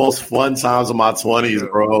best. Some of the most fun times of my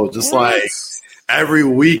 20s, bro. Just like. Every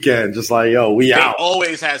weekend, just like, yo, we out. They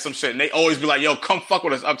always had some shit, and they always be like, yo, come fuck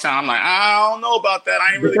with us uptown. I'm like, I don't know about that.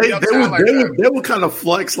 I ain't really be uptown they would kind of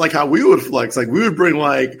flex like how we would flex. Like, we would bring,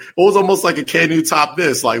 like, it was almost like a Can You Top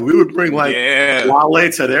This? Like, we would bring, like,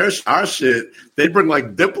 Wale to our shit. They'd bring,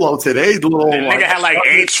 like, Diplo to their little... And nigga had, like,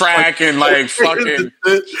 8-track and, like, fucking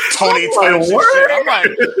Tony type shit. I'm like,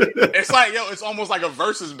 it's like, yo, it's almost like a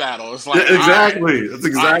versus battle. It's like... Exactly. That's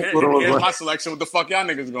exactly what it was. Here's my selection. What the fuck y'all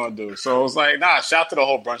niggas gonna do? So it's like, nah, shout to the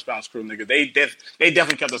whole Brunch Bounce crew, nigga. They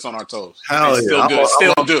definitely kept us on our toes. Hell they yeah.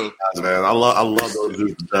 Still do. Guys, man. I love those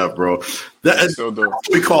dudes to death, bro. Still do.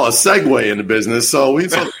 We call a segue in the business. So we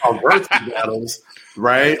talk about versus battles,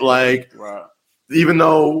 right? Like... Right. Even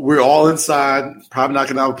though we're all inside, probably not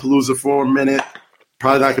going to have a Palooza for a minute,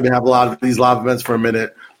 probably not going to have a lot of these live events for a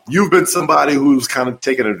minute, you've been somebody who's kind of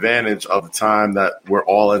taken advantage of the time that we're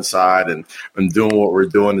all inside and doing what we're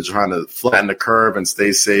doing and trying to flatten the curve and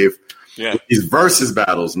stay safe. Yeah. With these versus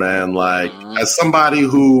battles, man, like as somebody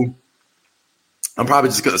who I'm probably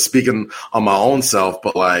just speaking on my own self,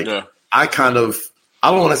 but like I don't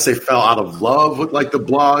want to say fell out of love with like the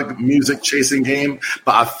blog music chasing game,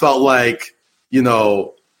 but I felt like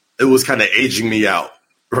it was kind of aging me out,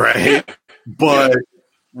 right? But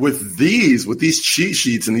with these cheat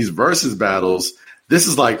sheets and these versus battles, this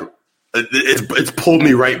is like it's pulled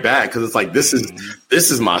me right back because it's like this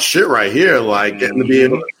is my shit right here. Like getting to be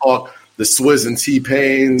able to talk the Swizz and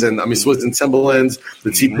T-Pains and Swizz and Timberlands,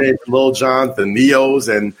 the T-Pains and Lil Jon, the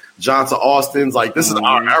Neos and Johnson Austins. Like this is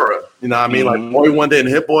our era. You know what I mean? Like Boy Wonder and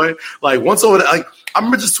Hit Boy. Like once over like I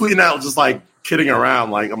remember just tweeting out just like kidding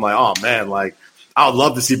around. Like I'm like, oh man, like I would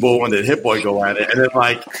love to see Boy Wonder and Hit Boy go at it. And then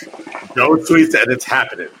like Joe tweets it and it's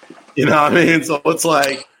happening. You know what I mean? So it's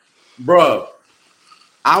like, bro,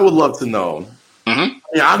 I would love to know. I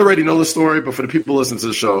already know the story, but for the people listening to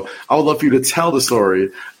the show, I would love for you to tell the story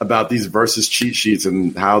about these versus cheat sheets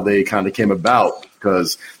and how they kind of came about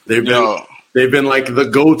because they've been like the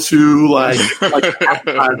go-to like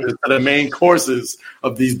the main courses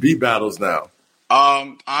of these beat battles now.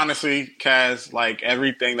 Honestly, Kaz, like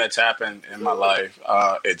everything that's happened in my life,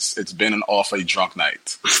 it's been an awfully drunk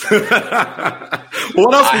night.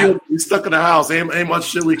 What else? We stuck in the house. Ain't much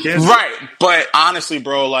shit we can. Right, but honestly,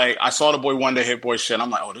 bro, like I saw the Boy Wonder Hit Boy shit. I'm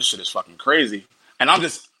like, oh, this shit is fucking crazy. And I'm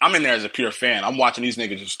in there as a pure fan. I'm watching these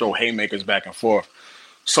niggas just throw haymakers back and forth.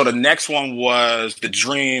 So the next one was The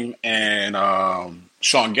Dream and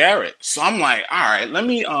Sean Garrett. So I'm like, all right, let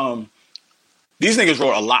me. These niggas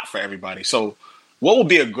wrote a lot for everybody. So what would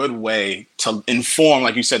be a good way to inform,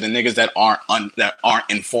 like you said, the niggas that aren't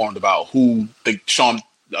informed about who the Sean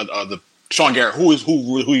Garrett, who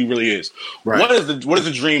he really is? Right. What is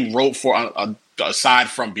the Dream wrote for aside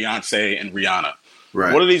from Beyonce and Rihanna?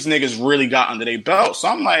 Right. What do these niggas really got under their belt? So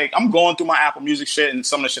I'm like, I'm going through my Apple Music shit and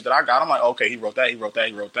some of the shit that I got. I'm like, okay, he wrote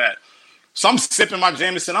that. So I'm sipping my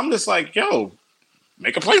Jameson. I'm just like, yo,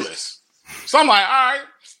 make a playlist. So I'm like, all right,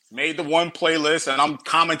 made the one playlist and I'm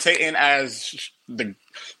commentating as the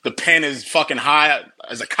pen is fucking high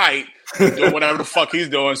as a kite, doing whatever the fuck he's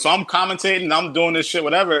doing. So I'm commentating, I'm doing this shit,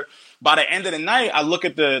 whatever. by the end of the night, I look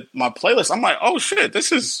at my playlist. I'm like, oh shit,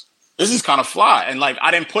 this is kind of fly. And like,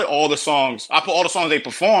 I didn't put all the songs. I put all the songs they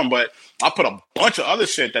performed, but I put a bunch of other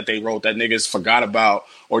shit that they wrote that niggas forgot about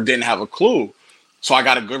or didn't have a clue. So I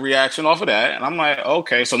got a good reaction off of that. And I'm like,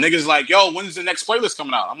 okay. So niggas like, yo, when's the next playlist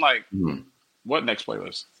coming out? I'm like, what next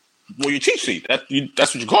playlist? Well, your cheat sheet.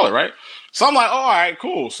 That's what you call it, right? So I'm like, oh, all right,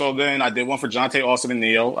 cool. So then I did one for Jonte Austin and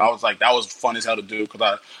Neo. I was like, that was fun as hell to do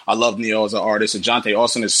because I love Neo as an artist. And Jonte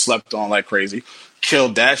Austin is slept on like crazy.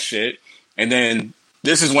 Killed that shit. And then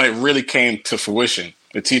this is when it really came to fruition,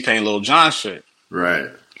 the T-Pain Lil Jon shit. Right.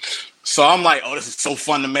 So I'm like, oh, this is so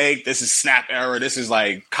fun to make. This is Snap era. This is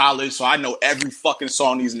like college. So I know every fucking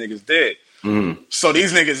song these niggas did. So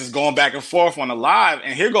these niggas is going back and forth on the live.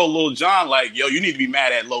 And here go Lil Jon like, yo, you need to be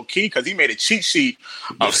mad at Lowkey because he made a cheat sheet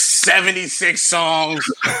of 76 songs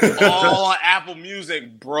all on Apple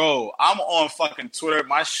Music. Bro, I'm on fucking Twitter.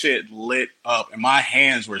 My shit lit up and my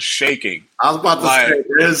hands were shaking. I was about to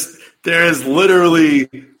say, there's literally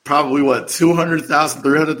probably, 200,000,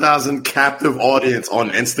 300,000 captive audience on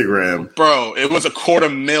Instagram. Bro, it was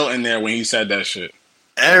 250,000 in there when he said that shit.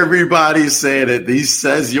 Everybody's saying it. He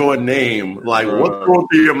says your name. Like, what's going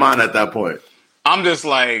through your mind at that point? I'm just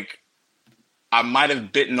like, I might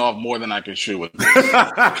have bitten off more than I could chew with this.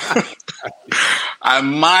 I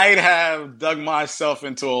might have dug myself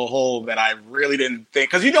into a hole that I really didn't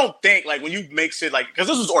think. Because you don't think, like, when you make shit, like, because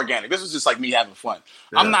this was organic. This was just, like, me having fun.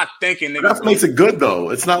 Yeah. I'm not thinking. Nigga, that makes it good,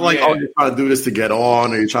 though. It's not like, oh, you're trying to do this to get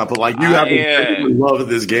on or you're trying to, like, you have love of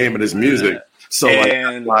this game and this music. So,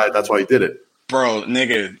 like, that's why you did it. Bro,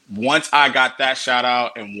 nigga, once I got that shout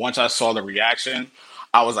out and once I saw the reaction,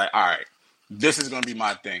 I was like, all right, this is going to be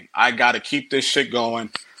my thing. I got to keep this shit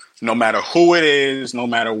going no matter who it is, no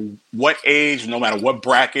matter what age, no matter what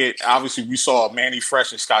bracket. Obviously, we saw Manny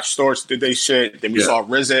Fresh and Scott Storch did they shit. Then we saw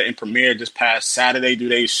RZA and Premier just past Saturday do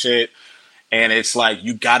they shit. And it's like,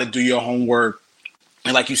 you got to do your homework.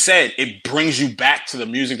 And like you said, it brings you back to the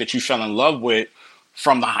music that you fell in love with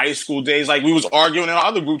from the high school days. Like, we was arguing in our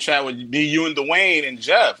other group chat with me, you, and Dwayne and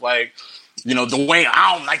Jeff. Like, you know, Dwayne,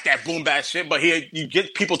 I don't like that boom bap shit, but here you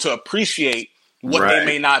get people to appreciate what they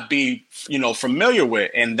may not be, you know, familiar with.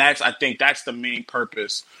 And I think that's the main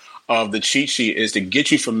purpose of the cheat sheet, is to get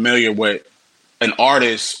you familiar with an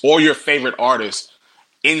artist or your favorite artist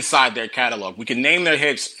inside their catalog. We can name their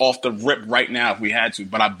hits off the rip right now if we had to,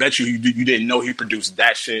 but I bet you didn't know he produced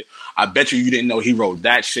that shit. I bet you didn't know he wrote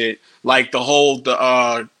that shit. Like the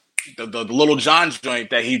Lil Jon joint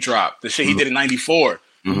that he dropped, the shit he did in '94.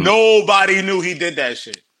 Nobody knew he did that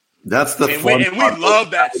shit. That's the fun part. And we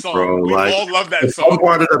love that song. Bro. We all love that song. The fun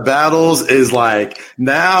part of the battles is like,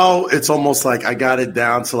 now it's almost like I got it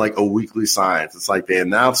down to like a weekly science. It's like they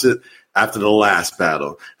announce it after the last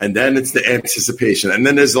battle, and then it's the anticipation, and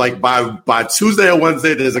then there's like by Tuesday or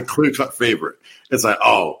Wednesday there's a clear cut favorite. It's like,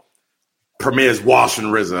 oh, Premier's washing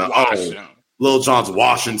RZA. Oh, Lil Jon's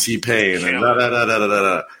washing T-Pain, and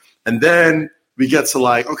da. And then we get to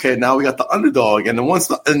like, okay, now we got the underdog, and then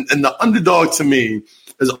the underdog to me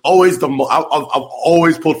is always I've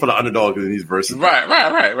always pulled for the underdog in these verses.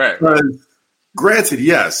 Right. Granted,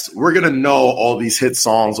 yes, we're gonna know all these hit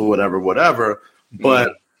songs or whatever,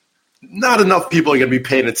 but not enough people are gonna be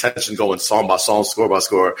paying attention, going song by song, score by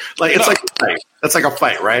score. Like it's like a fight. That's like a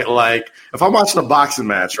fight, right? Like if I'm watching a boxing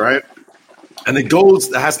match, right, and it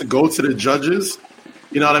has to go to the judges,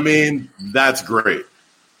 you know what I mean? That's great.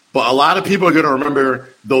 But a lot of people are going to remember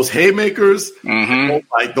those haymakers,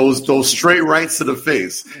 like those straight rights to the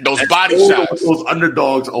face. Those body shots. Those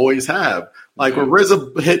underdogs always have. Like when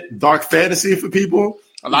RZA hit Dark Fantasy for people.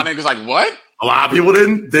 A lot of niggas like, what? A lot of people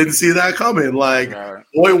didn't see that coming. Like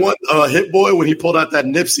Hit Boy, when he pulled out that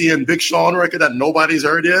Nipsey and Big Sean record that nobody's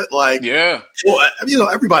heard yet. Like, well, you know,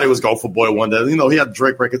 everybody was going for Boy Wonder. You know, he had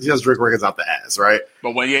Drake records. He has Drake records out the ass, right?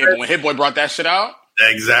 But when Hit Boy brought that shit out.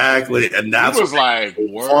 Exactly, and that's was like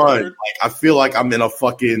fun. Like I feel like I'm in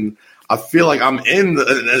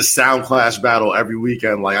a sound clash battle every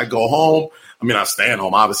weekend. Like I go home. I mean, I stand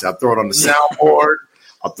home. Obviously, I throw it on the soundboard.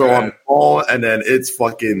 I throw on the phone, and then it's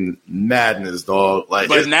fucking madness, dog. Like,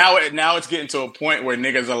 but now it's getting to a point where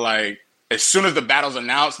niggas are like, as soon as the battle's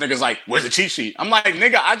announced, niggas like, where's the cheat sheet? I'm like,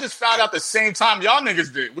 nigga, I just found out the same time y'all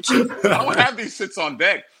niggas did. I don't have these shits on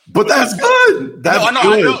deck. But that's good. That's good.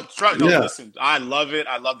 I know. Listen, I love it.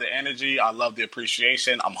 I love the energy. I love the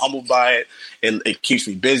appreciation. I'm humbled by it. It keeps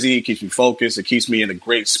me busy. It keeps me focused. It keeps me in a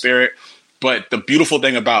great spirit. But the beautiful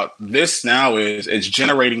thing about this now is it's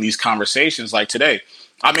generating these conversations like today.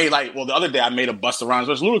 The other day I made a Busta Rhymes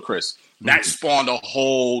versus Ludacris. That spawned a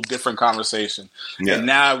whole different conversation. Yeah. And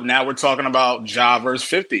now we're talking about Ja versus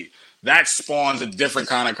 50. that spawns a different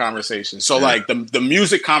kind of conversation. So like the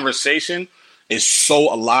music conversation is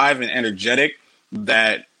so alive and energetic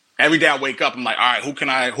that every day I wake up, I'm like, all right,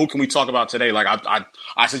 who can we talk about today? Like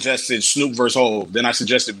I suggested Snoop versus Hov. Then I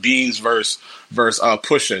suggested Beans versus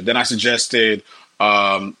Pusha. Then I suggested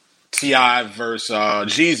T.I. versus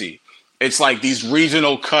Jeezy. It's like these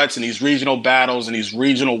regional cuts and these regional battles and these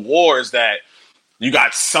regional wars that you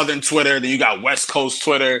got Southern Twitter, then you got West Coast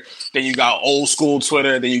Twitter, then you got old school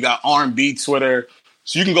Twitter, then you got R&B Twitter.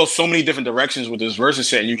 So you can go so many different directions with this versus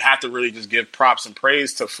shit, and you have to really just give props and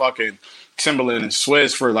praise to fucking Timbaland and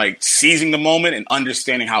Swizz for like seizing the moment and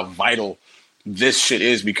understanding how vital this shit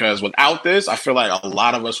is, because without this, I feel like a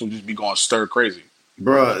lot of us would just be going stir crazy.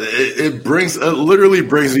 Bro, it literally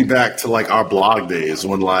brings me back to like our blog days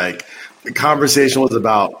when like the conversation was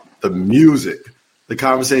about the music, the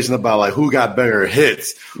conversation about like who got better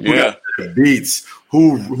hits, who got better beats,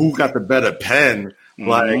 who got the better pen. Mm-hmm.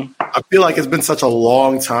 Like I feel like it's been such a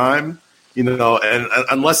long time, you know, and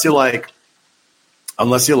unless you're like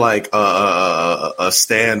a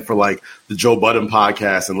stand for like the Joe Budden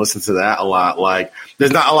podcast and listen to that a lot, like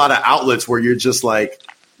there's not a lot of outlets where you're just like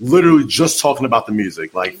literally just talking about the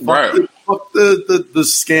music. Like fuck the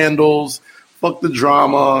scandals, fuck the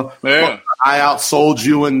drama, fuck I outsold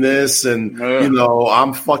you in this, and you know,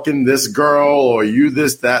 I'm fucking this girl or you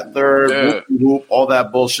this, that, third, whoop, whoop, all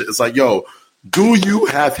that bullshit. It's like, yo, do you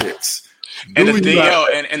have hits? And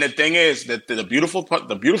the thing is that the beautiful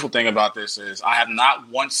thing about this is I have not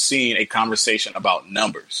once seen a conversation about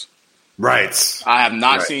numbers. Right. I have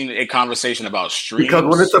not seen a conversation about streams. Because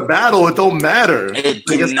when it's a battle, it don't matter.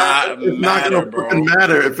 It's not going to fucking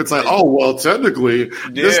matter if it's like, oh, well, technically,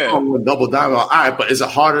 this song would double down. All right, but is it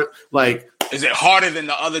harder? Like, is it harder than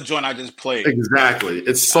the other joint I just played? Exactly.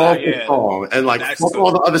 It's song for song. And like, fuck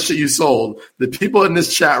all the other shit you sold. The people in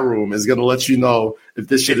this chat room is going to let you know if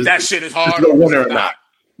this shit is hard or not.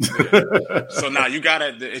 So now you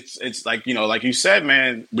gotta. It's like, you know, like you said,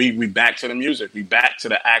 man. We back to the music. We back to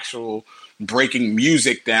the actual breaking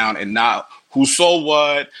music down, and not who sold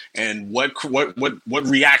what and what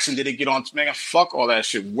reaction did it get on. Man, fuck all that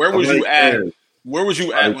shit. Where was you at? Where was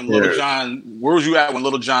you at when Little John? Where was you at when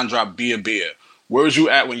Little John dropped Be a Beer? Where was you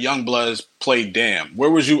at when Youngbloods played Damn? Where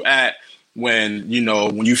was you at when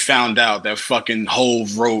you found out that fucking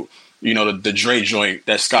Hov wrote, you know, the Dre joint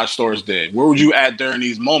that Scott Storch did? Where were you at during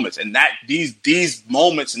these moments? And that these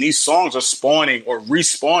moments and these songs are spawning or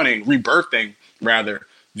rebirthing rather,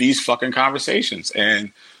 these fucking conversations.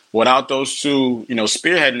 And without those two, you know,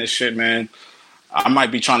 spearheading this shit, man, I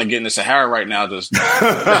might be trying to get in the Sahara right now, just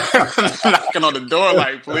knocking on the door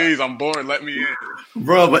like, please, I'm bored, let me in.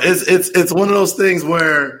 Bro, but it's one of those things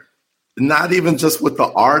where not even just with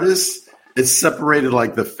the artists, it's separated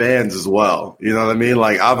like the fans as well. You know what I mean?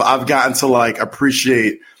 Like I've gotten to like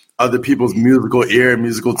appreciate other people's musical ear and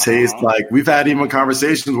musical taste. Like we've had even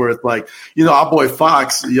conversations where it's like, you know, our boy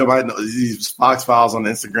Fox, you might know these Fox Files on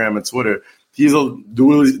Instagram and Twitter. He's a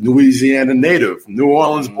Louisiana native, New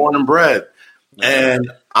Orleans born and bred.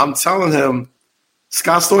 And I'm telling him,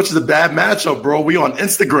 Scott Storch is a bad matchup, bro. We on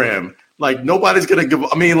Instagram. Like nobody's gonna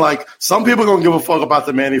like some people are gonna give a fuck about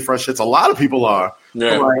the Manny Fresh hits. A lot of people are.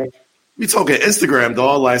 Yeah. But like, we talking Instagram,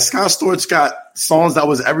 dog. Like Scott Storch got songs that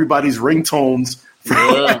was everybody's ringtones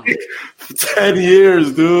for like 10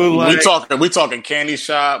 years, dude. Like we talking Candy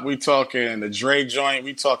Shop, we talking the Dre joint,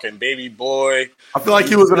 we talking Baby Boy. I feel like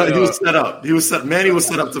he was set up. Manny was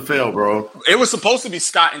set up to fail, bro. It was supposed to be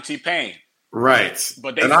Scott and T-Pain. Right.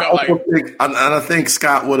 But they I think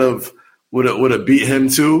Scott would have beat him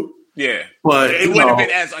too. Yeah. But it wouldn't have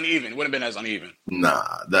been as uneven. Nah,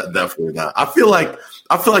 that definitely not. I feel like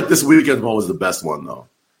this weekend's one was the best one though.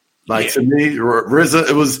 Like to me, RZA,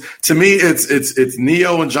 it's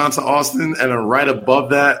Neo and Johnson Austin, and then right above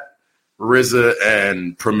that, RZA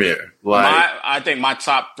and Premier. Like I think my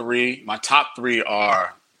top three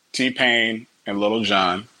are T-Pain and Little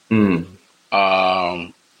John.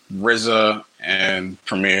 RZA and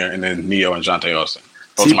Premier, and then Neo and Jonte Austin.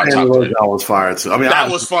 Those are my top three. That was fire too. I mean,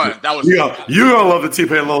 that was fun. That was you gonna love the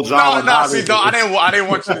T-Pain Lil Jon. No. See, I didn't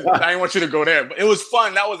want you to go there, but it was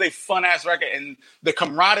fun. That was a fun ass record, and the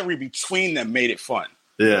camaraderie between them made it fun.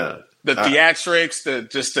 Yeah, the theatrics,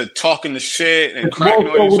 the talking the shit and cracking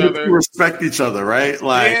on each other. Respect each other, right?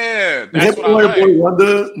 Like, yeah, that's what I like. Boy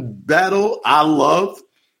Wonder battle, I love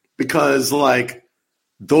because like.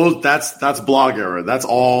 That's blog era. That's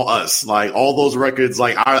all us. Like all those records.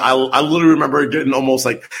 Like I literally remember getting almost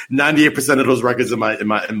like 98% of those records in my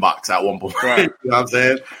inbox at one point. Right. You know what I'm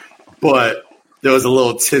saying? But there was a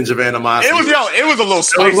little tinge of animosity. It was a little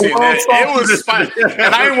spicy in there. It was spicy,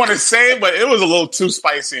 and I didn't want to say it, but it was a little too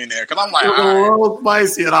spicy in there because I'm like, it was a little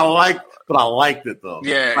spicy, and I liked it though.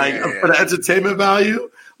 Yeah, for the entertainment value,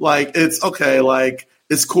 like it's okay, like.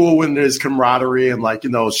 It's cool when there's camaraderie and like,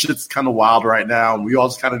 shit's kind of wild right now. And we all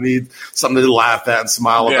just kind of need something to laugh at and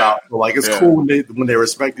smile about. So like, it's cool when they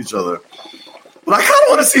respect each other. But I kind of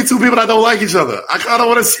want to see two people that don't like each other. I kind of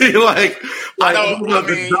want to see the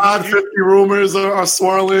God 50 rumors are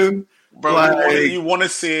swirling. Bro, you want to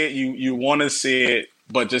see it. You want to see it.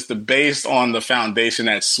 But just based on the foundation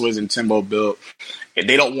that Swizz and Timbo built,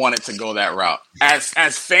 they don't want it to go that route.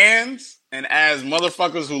 As fans, and as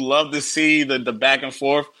motherfuckers who love to see the back and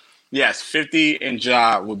forth, yes, 50 and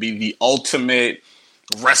Ja would be the ultimate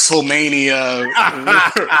WrestleMania.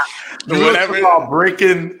 Whatever.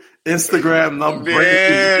 Breaking Instagram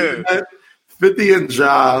numbers. 50 and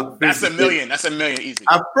Ja. That's $1 million. That's $1 million easy.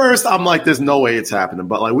 At first, I'm like, there's no way it's happening.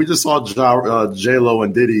 But like, we just saw J-Lo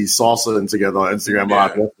and Diddy salsaing together on Instagram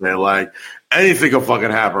Live yesterday. Like, anything can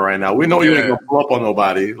fucking happen right now. We know you ain't gonna pull up on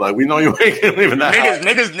nobody. Like, we know you ain't gonna leave that.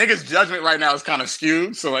 Niggas' judgment right now is kind of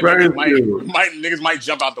skewed. So like, niggas might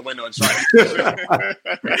jump out the window and try. The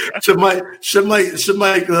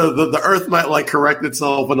earth might like correct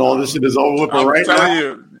itself when all this shit is over with. But right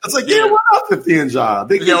now, it's like, what up, 50 and Ja?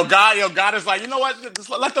 God is like, you know what? Just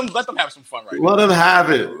let them have some fun right now. Let them have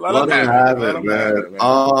it. Let them have it,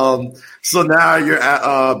 man. So now you're at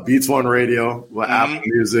Beats1 Radio with Apple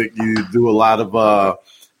Music. You do a lot of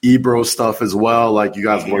Ebro stuff as well. Like you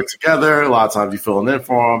guys work together. A lot of times you filling in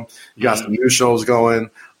for them. You got some new shows going.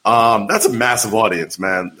 That's a massive audience,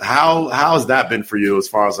 man. How has that been for you as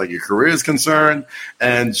far as like your career is concerned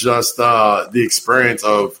and just the experience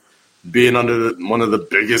of being under one of the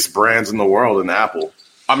biggest brands in the world in Apple?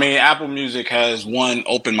 I mean, Apple Music has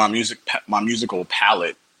opened my musical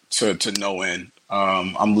palette to no end.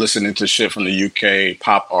 I'm listening to shit from the UK,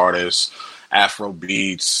 pop artists, Afro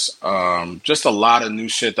beats, just a lot of new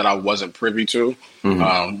shit that I wasn't privy to.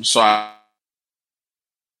 So I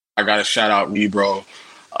got to shout out Ebro,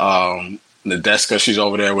 Nadeska, she's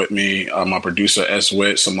over there with me, my producer S.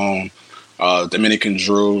 Witt, Simone, Dominican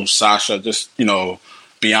Drew, Sasha, just,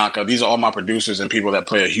 Bianca. These are all my producers and people that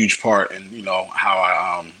play a huge part in,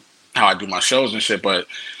 how I do my shows and shit. But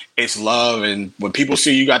it's love, and when people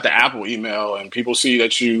see you got the Apple email and people see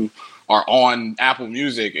that you are on Apple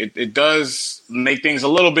Music, it does make things a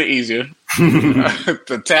little bit easier,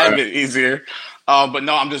 a tad bit easier. But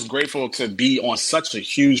no, I'm just grateful to be on such a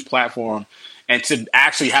huge platform and to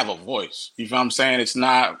actually have a voice. You know what I'm saying? It's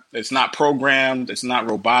not programmed. It's not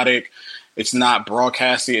robotic. It's not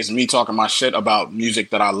broadcasty. It's me talking my shit about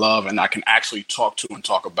music that I love and I can actually talk to and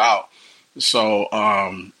talk about. So,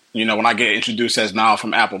 when I get introduced as Nile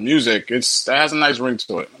from Apple Music, that has a nice ring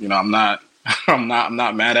to it. I'm not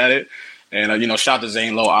mad at it. And, shout to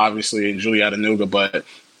Zane Lowe, obviously, and Julietta Nuga, but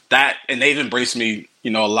and they've embraced me, a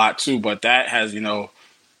lot too, but that has,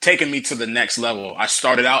 taken me to the next level. I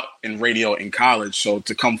started out in radio in college. So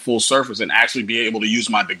to come full surface and actually be able to use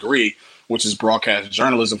my degree, which is broadcast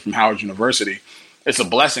journalism from Howard University, it's a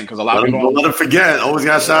blessing because a lot of people don't let them forget. Always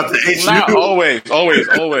got to shout out to HU. Always.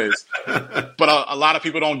 But a lot of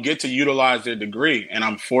people don't get to utilize their degree, and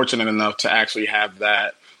I'm fortunate enough to actually have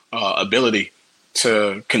that ability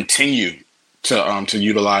to continue to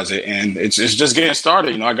utilize it, and it's just getting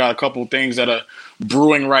started. I got a couple of things that are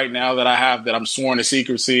brewing right now that I have that I'm sworn to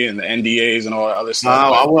secrecy and the NDAs and all that other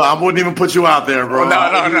stuff. No, I wouldn't even put you out there, bro.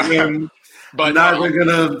 No. But not even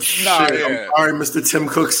gonna. I'm sorry, Mr. Tim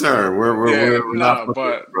Cook, sir. We're not.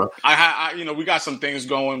 But bro. We got some things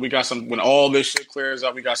going. We got some. When all this shit clears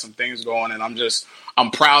up, we got some things going, and I'm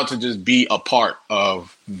proud to just be a part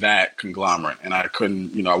of that conglomerate. And I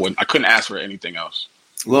couldn't, I couldn't ask for anything else.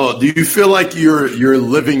 Well, do you feel like you're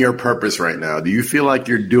living your purpose right now? Do you feel like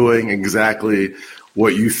you're doing exactly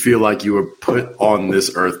what you feel like you were put on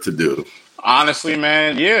this earth to do? Honestly,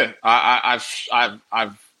 man, yeah.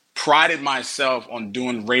 I've prided myself on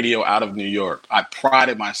doing radio out of New York. I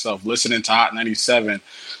prided myself listening to Hot 97,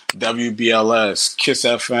 WBLS, Kiss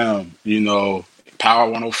FM, Power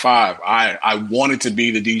 105. I wanted to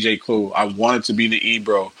be the DJ Clue. I wanted to be the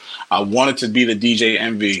Ebro. I wanted to be the DJ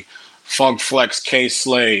Envy, Funk Flex, K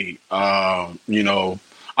Slay. I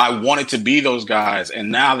wanted to be those guys.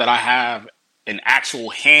 And now that I have an actual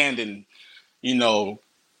hand in,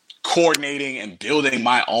 coordinating and building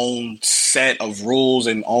my own set of rules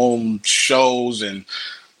and own shows and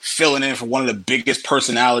filling in for one of the biggest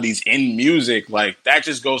personalities in music, like that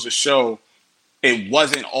just goes to show it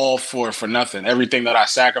wasn't all for nothing. Everything that I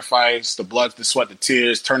sacrificed, the blood, the sweat, the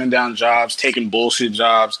tears, turning down jobs, taking bullshit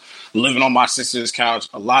jobs, living on my sister's couch,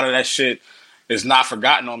 a lot of that shit is not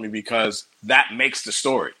forgotten on me because that makes the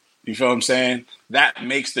story. You feel what I'm saying? That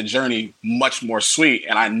makes the journey much more sweet.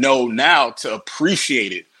 And I know now to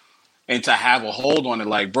appreciate it and to have a hold on it.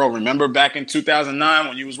 Like, bro, remember back in 2009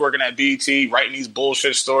 when you was working at BET, writing these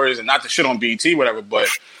bullshit stories, and not to shit on BET, whatever, but,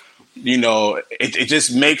 you know, it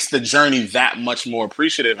just makes the journey that much more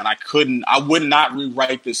appreciative. And I would not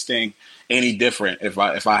rewrite this thing any different if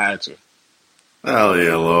I had to. Hell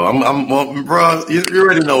yeah, Lo. Well, bro, you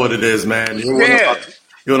already know what it is, man.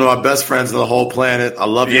 You're one of my best friends on the whole planet. I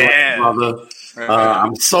love you, brother.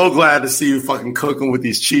 I'm so glad to see you fucking cooking with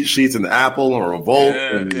these cheat sheets and Apple and Revolt.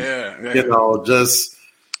 You know, just,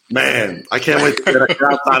 man, I can't wait to get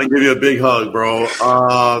outside and give you a big hug, bro.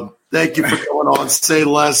 Thank you for coming on Say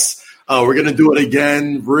Less. We're going to do it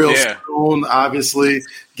again real soon, obviously.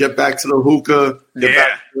 Get back to the hookah. Get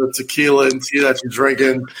back to the tequila and tea that you're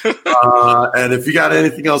drinking. And if you got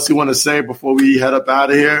anything else you want to say before we head up out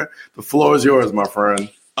of here, the floor is yours, my friend.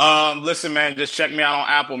 Listen, man, just check me out on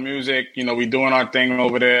Apple Music. You know, we doing our thing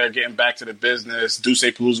over there, getting back to the business. Duce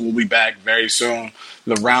Palooza will be back very soon.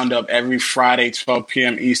 The Roundup every Friday, 12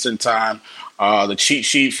 p.m. Eastern time. The cheat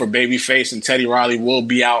sheet for Babyface and Teddy Riley will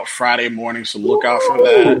be out Friday morning, so look out for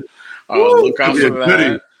that. Look out for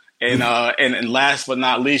that. And last but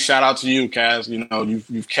not least, shout out to you, Kaz. You know,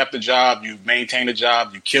 you've kept the job, you've maintained the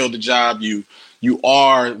job, you killed the job. You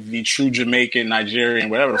are the true Jamaican, Nigerian,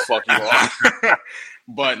 whatever the fuck you are.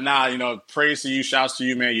 But you know, praise to you, shouts to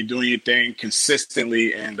you, man. You're doing your thing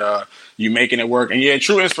consistently and you making it work. And yeah,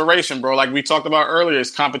 true inspiration, bro. Like we talked about earlier,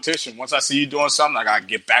 it's competition. Once I see you doing something, I gotta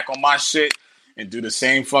get back on my shit and do the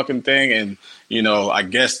same fucking thing. And, you know, I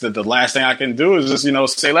guess that the last thing I can do is just, you know,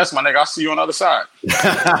 say less, my nigga. I'll see you on the other side.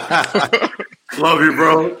 Love you,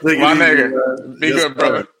 bro. My nigga. Be good,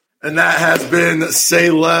 brother. And that has been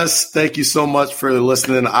Say Less. Thank you so much for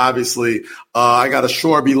listening. Obviously, I got a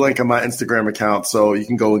Shorby link on my Instagram account, so you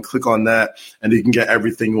can go and click on that, and you can get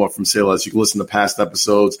everything you want from Say Less. You can listen to past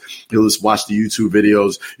episodes. You can just watch the YouTube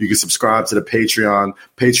videos. You can subscribe to the Patreon,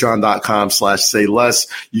 patreon.com/Say Less.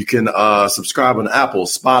 You can subscribe on Apple,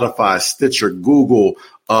 Spotify, Stitcher, Google,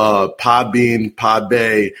 Podbean,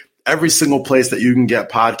 Podbay, every single place that you can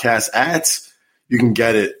get podcasts at, you can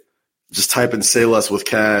get it. Just type in Say Less with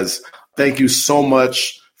Kaz. Thank you so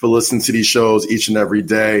much for listening to these shows each and every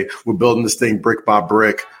day. We're building this thing brick by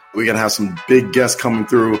brick. We're going to have some big guests coming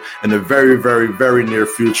through in the very, very, very near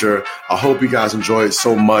future. I hope you guys enjoy it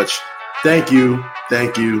so much. Thank you.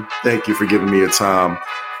 Thank you. Thank you for giving me your time.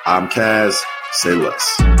 I'm Kaz. Say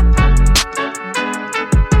Less.